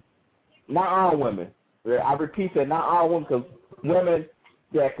 not all women, I repeat that, not all women, because women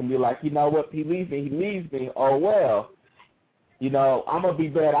that can be like, you know what, he leaves me, oh well, you know, I'm going to be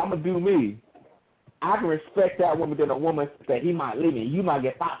bad, I'm going to do me. I can respect that woman than a woman that he might leave me. You might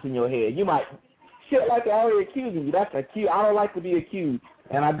get thoughts in your head. You might, shit like that, already accusing you. That's accused. I don't like to be accused.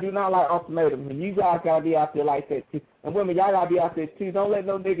 And I do not like ultimatums. And you guys got to be out there like that, too. And women, y'all got to be out there, too. Don't let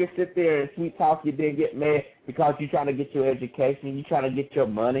no nigga sit there and sweet talk you, then get mad because you trying to get your education. You trying to get your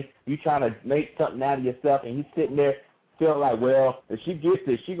money. You trying to make something out of yourself. And you sitting there feeling like, well, if she gets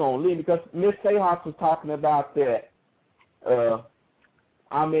this, she going to leave. Because Miss Sayhawk was talking about that.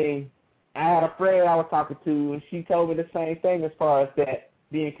 I had a friend I was talking to, and she told me the same thing as far as that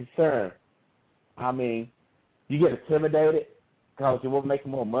being concerned. I mean, you get intimidated because you won't make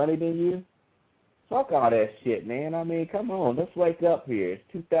more money than you? Fuck all that shit, man. I mean, come on. Let's wake up here. It's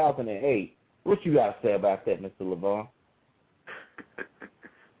 2008. What you got to say about that, Mr. LeVar?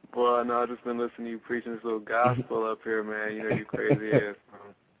 Boy, no, I've just been listening to you preaching this little gospel up here, man. You know, you crazy ass.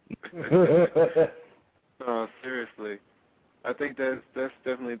 No, seriously. I think that's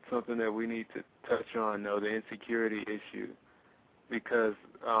definitely something that we need to touch on, though, the insecurity issue, because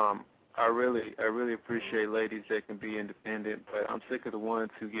I really appreciate ladies that can be independent, but I'm sick of the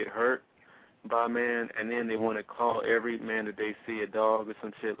ones who get hurt by a man and then they want to call every man that they see a dog or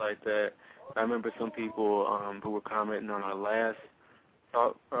some shit like that. I remember some people who were commenting on our last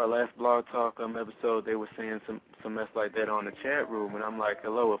blog talk episode. They were saying some mess like that on the chat room, and I'm like,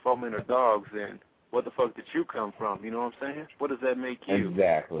 hello, if all men are dogs, then what the fuck did you come from? You know what I'm saying? What does that make you?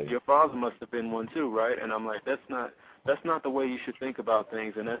 Exactly. Your father must have been one too, right? And I'm like, that's not the way you should think about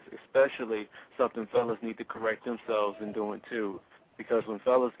things, and that's especially something fellas need to correct themselves in doing too. Because when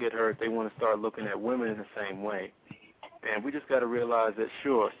fellas get hurt, they want to start looking at women in the same way. And we just got to realize that,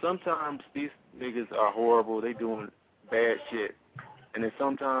 sure, sometimes these niggas are horrible. They doing bad shit. And then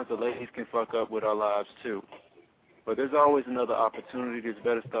sometimes the ladies can fuck up with our lives too. But there's always another opportunity. There's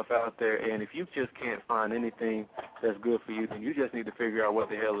better stuff out there. And if you just can't find anything that's good for you, then you just need to figure out what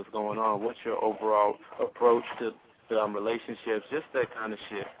the hell is going on. What's your overall approach to relationships, just that kind of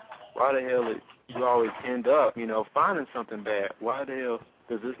shit. Why the hell you always end up, finding something bad? Why the hell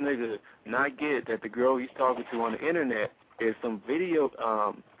does this nigga not get that the girl he's talking to on the internet is some video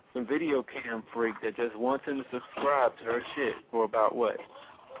cam freak that just wants him to subscribe to her shit for about, what,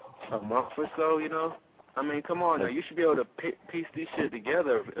 a month or so, I mean, come on now. You should be able to piece these shit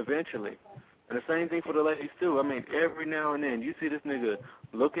together eventually. And the same thing for the ladies, too. I mean, every now and then you see this nigga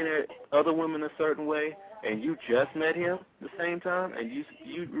looking at other women a certain way, and you just met him at the same time, and you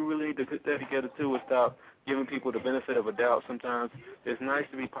really need to put that together, too, and stop giving people the benefit of a doubt. Sometimes it's nice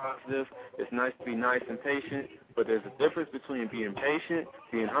to be positive. It's nice to be nice and patient, but there's a difference between being patient,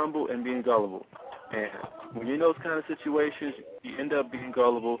 being humble, and being gullible. And when you're in those kind of situations, you end up being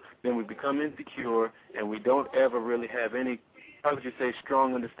gullible, then we become insecure, and we don't ever really have any, how would you say,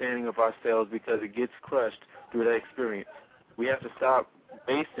 strong understanding of ourselves because it gets crushed through that experience. We have to stop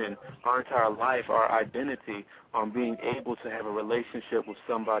basing our entire life, our identity, on being able to have a relationship with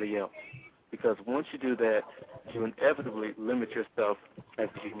somebody else. Because once you do that, you inevitably limit yourself as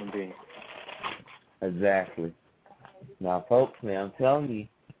a human being. Exactly. Now, folks, man, I'm telling you,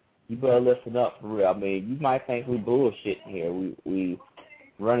 you better listen up for real. I mean, you might think we bullshitting here. We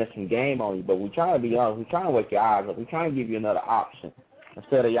running some game on you, but we're trying to be honest. We're trying to wake your eyes up. We're trying to give you another option.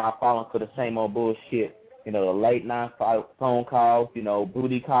 Instead of y'all falling for the same old bullshit, the late night phone calls,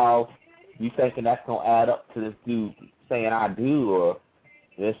 booty calls, you thinking that's going to add up to this dude saying I do or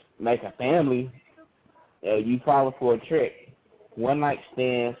just make a family. You falling for a trick. One night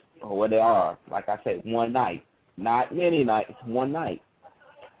stands or what they are. Like I said, one night. Not many nights, one night.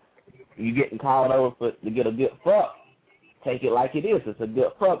 you getting called over to get a good fuck, take it like it is. It's a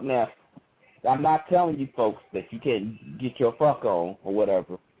good fuck. Now, I'm not telling you folks that you can't get your fuck on or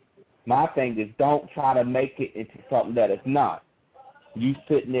whatever. My thing is don't try to make it into something that it's not. You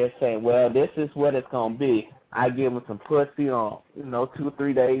sitting there saying, well, this is what it's going to be. I give him some pussy on, 2 or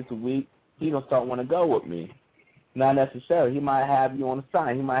 3 days a week. He going to start want to go with me. Not necessarily. He might have you on the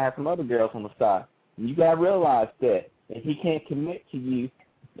side. He might have some other girls on the side. And you got to realize that. If he can't commit to you,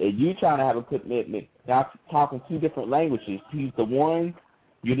 and you trying to have a commitment, y'all talking 2 different languages. He's the 1,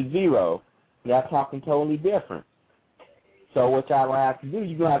 you're the 0. Y'all talking totally different. So what y'all going to have to do,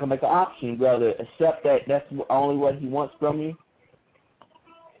 you're going to have to make an option, whether accept that that's only what he wants from you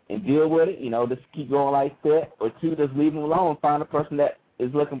and deal with it, just keep going like that, or 2, just leave him alone and find a person that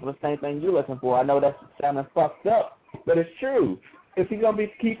is looking for the same thing you're looking for. I know that's sounding fucked up, but it's true. If he's going to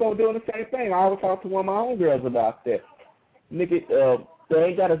keep on doing the same thing, I always talk to one of my homegirls about that. Nigga, they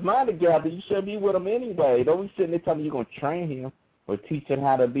ain't got his mind together. You should be with him anyway. Don't be sitting there telling me you're going to train him or teach him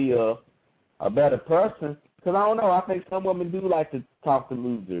how to be a better person. Because I don't know. I think some women do like to talk to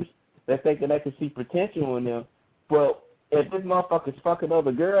losers. They think that they can see potential in them. But if this motherfucker's fucking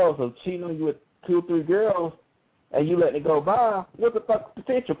other girls or cheating on you with 2 or 3 girls and you letting it go by, what the fuck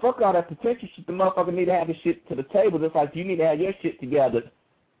potential? Fuck all that potential shit. The motherfucker need to have his shit to the table just like you need to have your shit together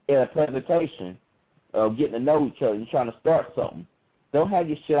in a presentation of getting to know each other and trying to start something. Don't have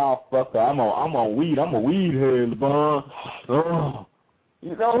your shit all fucked up. I'm on weed. I'm a weed head, LeBron. Oh. Who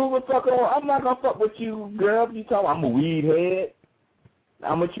the fuck I'm not going to fuck with you, girl. If you talk, I'm a weed head.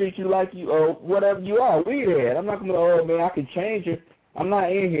 I'm going to treat you like you, whatever you are, weed head. I'm not going to, man, I can change it. I'm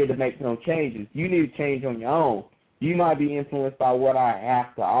not in here to make no changes. You need to change on your own. You might be influenced by what I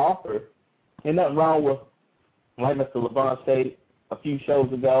have to offer. And nothing wrong with, like Mr. LeBron said a few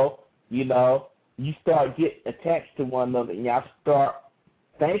shows ago, you start getting attached to one another and y'all start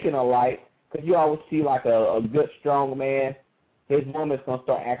thinking alike because you always see like a good, strong man. His woman's going to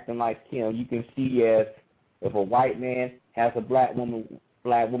start acting like him. You can see as if a white man has a black woman's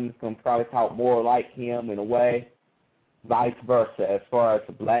going to probably talk more like him in a way. Vice versa, as far as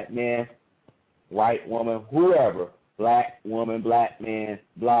a black man, white woman, whoever, black woman, black man,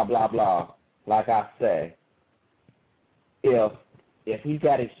 blah, blah, blah. Like I say, if he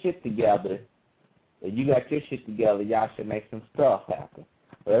got his shit together, and you got your shit together, y'all should make some stuff happen.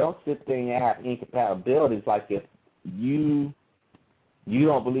 But don't sit there and have incompatibilities like if you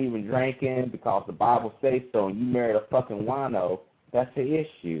don't believe in drinking because the Bible says so and you married a fucking wino, that's the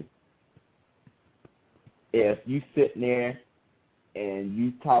issue. If you sitting there and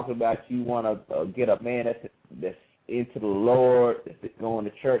you talk about you want to get a man that's into the Lord, that's going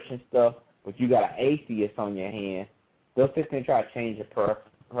to church and stuff, but you got an atheist on your hand, they'll sit there and try to change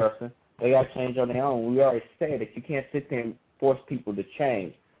a person. They got to change on their own. We already said that you can't sit there and force people to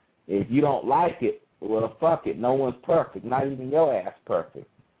change. If you don't like it, well, fuck it. No one's perfect, not even your ass perfect.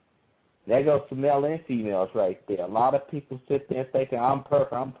 That goes to male and females right there. A lot of people sit there thinking, I'm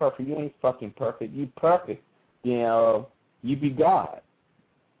perfect. You ain't fucking perfect. You perfect. You be God.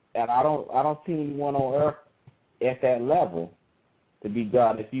 And I don't see anyone on earth at that level to be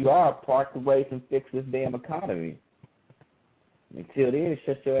God. If you are, part the ways and fix this damn economy. Until then,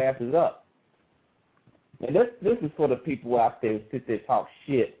 shut your asses up. And this is for the people out there who sit there and talk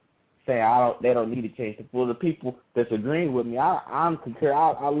shit, saying they don't need to change. For the people that's agreeing with me, I'm concur.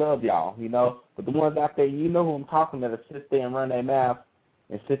 I love y'all, But the ones out there, who I'm talking to, that sit there and run their mouth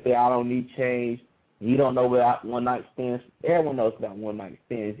and sit there, I don't need change. You don't know about one night stands. Everyone knows about one night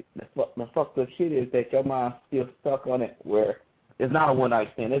stands. The fucked up shit is that your mind's still stuck on it where it's not a one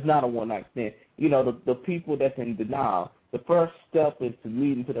night stand. It's not a one night stand. The people that's in denial. The first step is to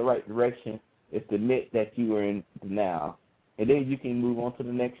lead into the right direction is to admit that you are in denial. And then you can move on to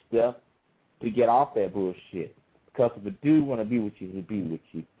the next step to get off that bullshit. Because if a dude want to be with you, he'll be with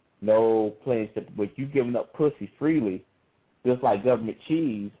you. No plans, but you giving up pussy freely, just like government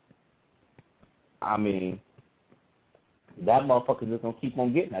cheese, I mean, that motherfucker just going to keep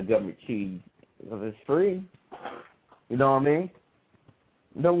on getting that government cheese because it's free. You know what I mean?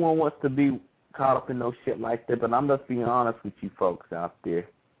 No one wants to be caught up in no shit like that, but I'm just being honest with you folks out there.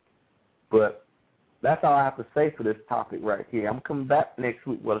 But that's all I have to say for this topic right here. I'm coming back next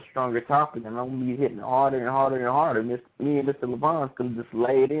week with a stronger topic, and I'm going to be hitting it harder and harder and harder. Me and Mr. LeBron's going to just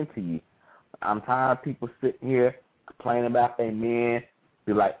lay it into you. I'm tired of people sitting here complaining about their men.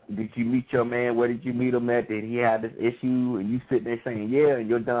 Be like, did you meet your man? Where did you meet him at? Did he have this issue? And you sitting there saying, yeah, and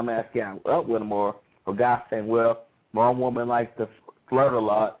your dumb ass got up with him. Or guy saying, well, my woman likes to flirt a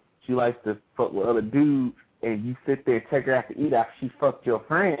lot. She likes to fuck with other dudes, and you sit there and take her out to eat after she fucked your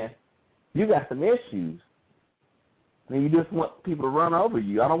friend. You got some issues. And you just want people to run over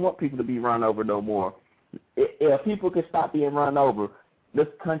you. I don't want people to be run over no more. If people could stop being run over, this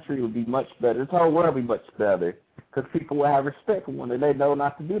country would be much better. This whole world would be much better because people will have respect for one another. They know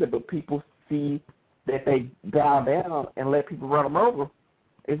not to do that, but people see that they bow down and let people run them over.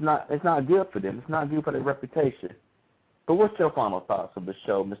 It's not good for them. It's not good for their reputation. But what's your final thoughts of the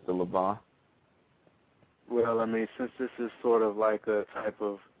show, Mr. Levon? Well, I mean, since this is sort of like a type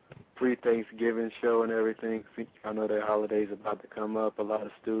of pre-Thanksgiving show and everything, I know that holiday's about to come up. A lot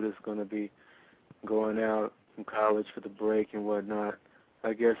of students going to be going out from college for the break and whatnot.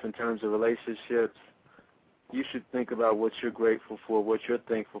 I guess in terms of relationships, you should think about what you're grateful for, what you're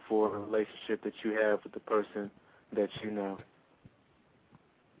thankful for in a relationship that you have with the person that you know.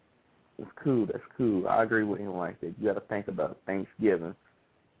 That's cool. I agree with him like that. You got to think about Thanksgiving.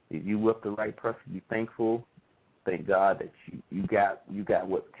 If you with the right person, be thankful. Thank God that you got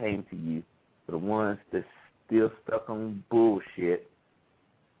what came to you. For the ones that's still stuck on bullshit,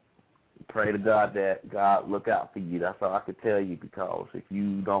 pray to God that God look out for you. That's all I could tell you, because if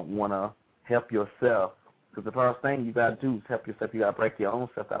you don't want to help yourself, because the first thing you got to do is help yourself. You got to break your own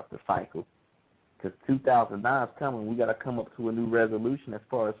self out the cycle. Because 2009 is coming. We got to come up to a new resolution as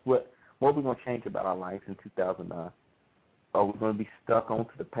far as what we're going to change about our life in 2009. Are we going to be stuck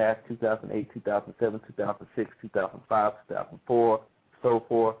onto the past, 2008, 2007, 2006, 2005, 2004, so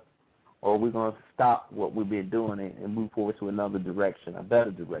forth? Or are we going to stop what we've been doing and move forward to another direction, a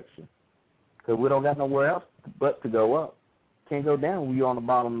better direction? Because we don't got nowhere else but to go up. Can't go down when you're on the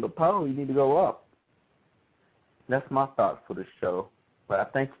bottom of the pole. You need to go up. That's my thoughts for the show. But I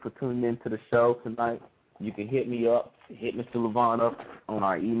thank you for tuning in to the show tonight. You can hit me up, hit Mr. Levon up on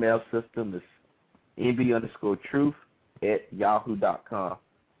our email system. It's nb_truth@yahoo.com.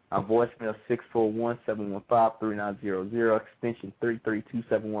 Our voicemail 641-715-3900, extension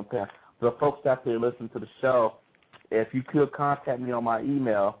 33271#. For the folks out there listening to the show, if you could contact me on my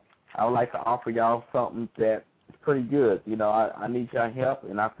email, I would like to offer y'all something that's pretty good. You know, I need y'all help,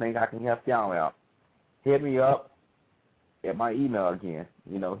 and I think I can help y'all out. Hit me up at my email again.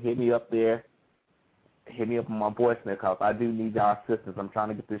 You know, hit me up there. Hit me up on my voicemail, because I do need y'all assistance. I'm trying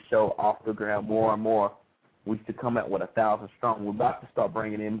to get this show off the ground more and more. We used to come out with 1,000 strong. We're about to start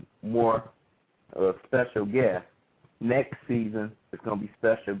bringing in more special guests. Next season, it's going to be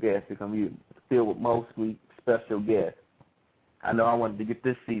special guests. It's going to be filled with mostly special guests. I know I wanted to get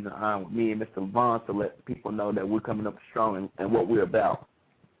this season on with me and Mr. Levon to let people know that we're coming up strong and what we're about.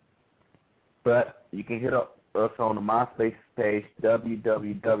 But you can hit up us on the MySpace page,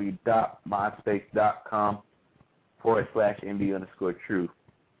 www.myspace.com/NB_truth.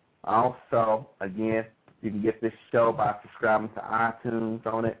 Also, again, you can get this show by subscribing to iTunes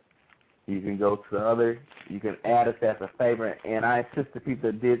on it. You can go to you can add us as a favorite. And I insist the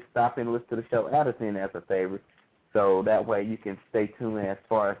people that did stop in and listen to the show, add us in as a favorite. So that way you can stay tuned as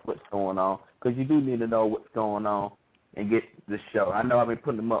far as what's going on. Because you do need to know what's going on and get the show. I know I've been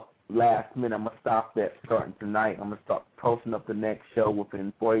putting them up last minute. I'm going to stop that starting tonight. I'm going to start posting up the next show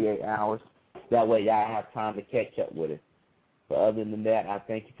within 48 hours. That way y'all have time to catch up with it. But other than that, I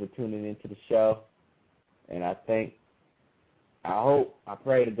thank you for tuning into the show. And I pray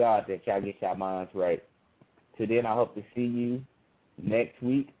to God that y'all get y'all minds right. Till then, I hope to see you next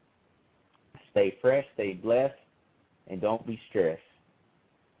week. Stay fresh, stay blessed, and don't be stressed.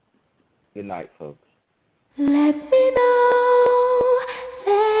 Good night, folks. Let me know,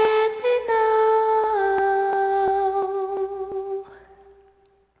 let me know.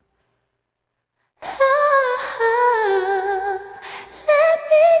 Let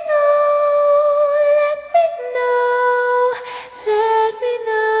me know, let me know, let me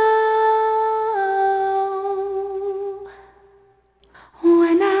know.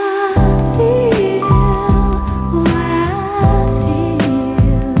 When I feel what I feel,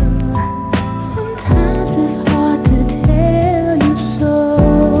 sometimes it's hard to tell.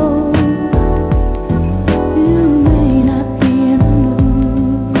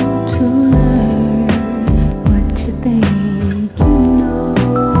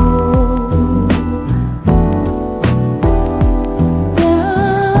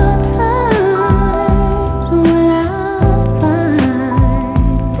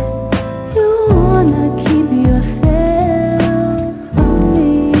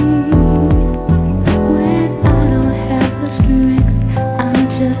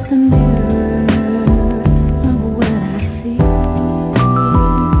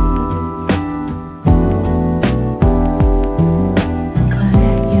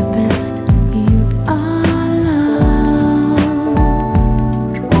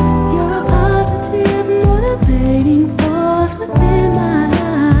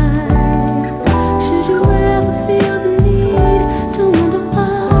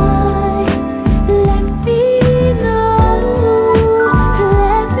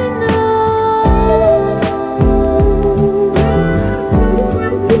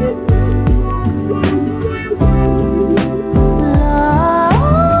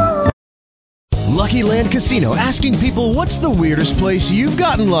 Land Casino, asking people, what's the weirdest place you've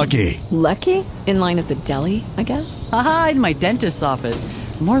gotten lucky? Lucky? In line at the deli, I guess? Aha, in my dentist's office.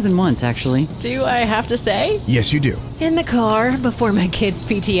 More than once, actually. Do I have to say? Yes, you do. In the car before my kids'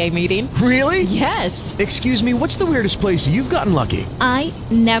 PTA meeting. Really? Yes. Excuse me, what's the weirdest place you've gotten lucky? I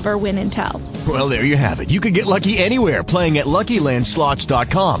never win and tell. Well, there you have it. You can get lucky anywhere, playing at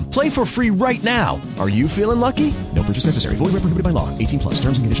LuckyLandSlots.com. Play for free right now. Are you feeling lucky? No purchase necessary. Void where prohibited by law. 18+.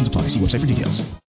 Terms and conditions apply. See website for details.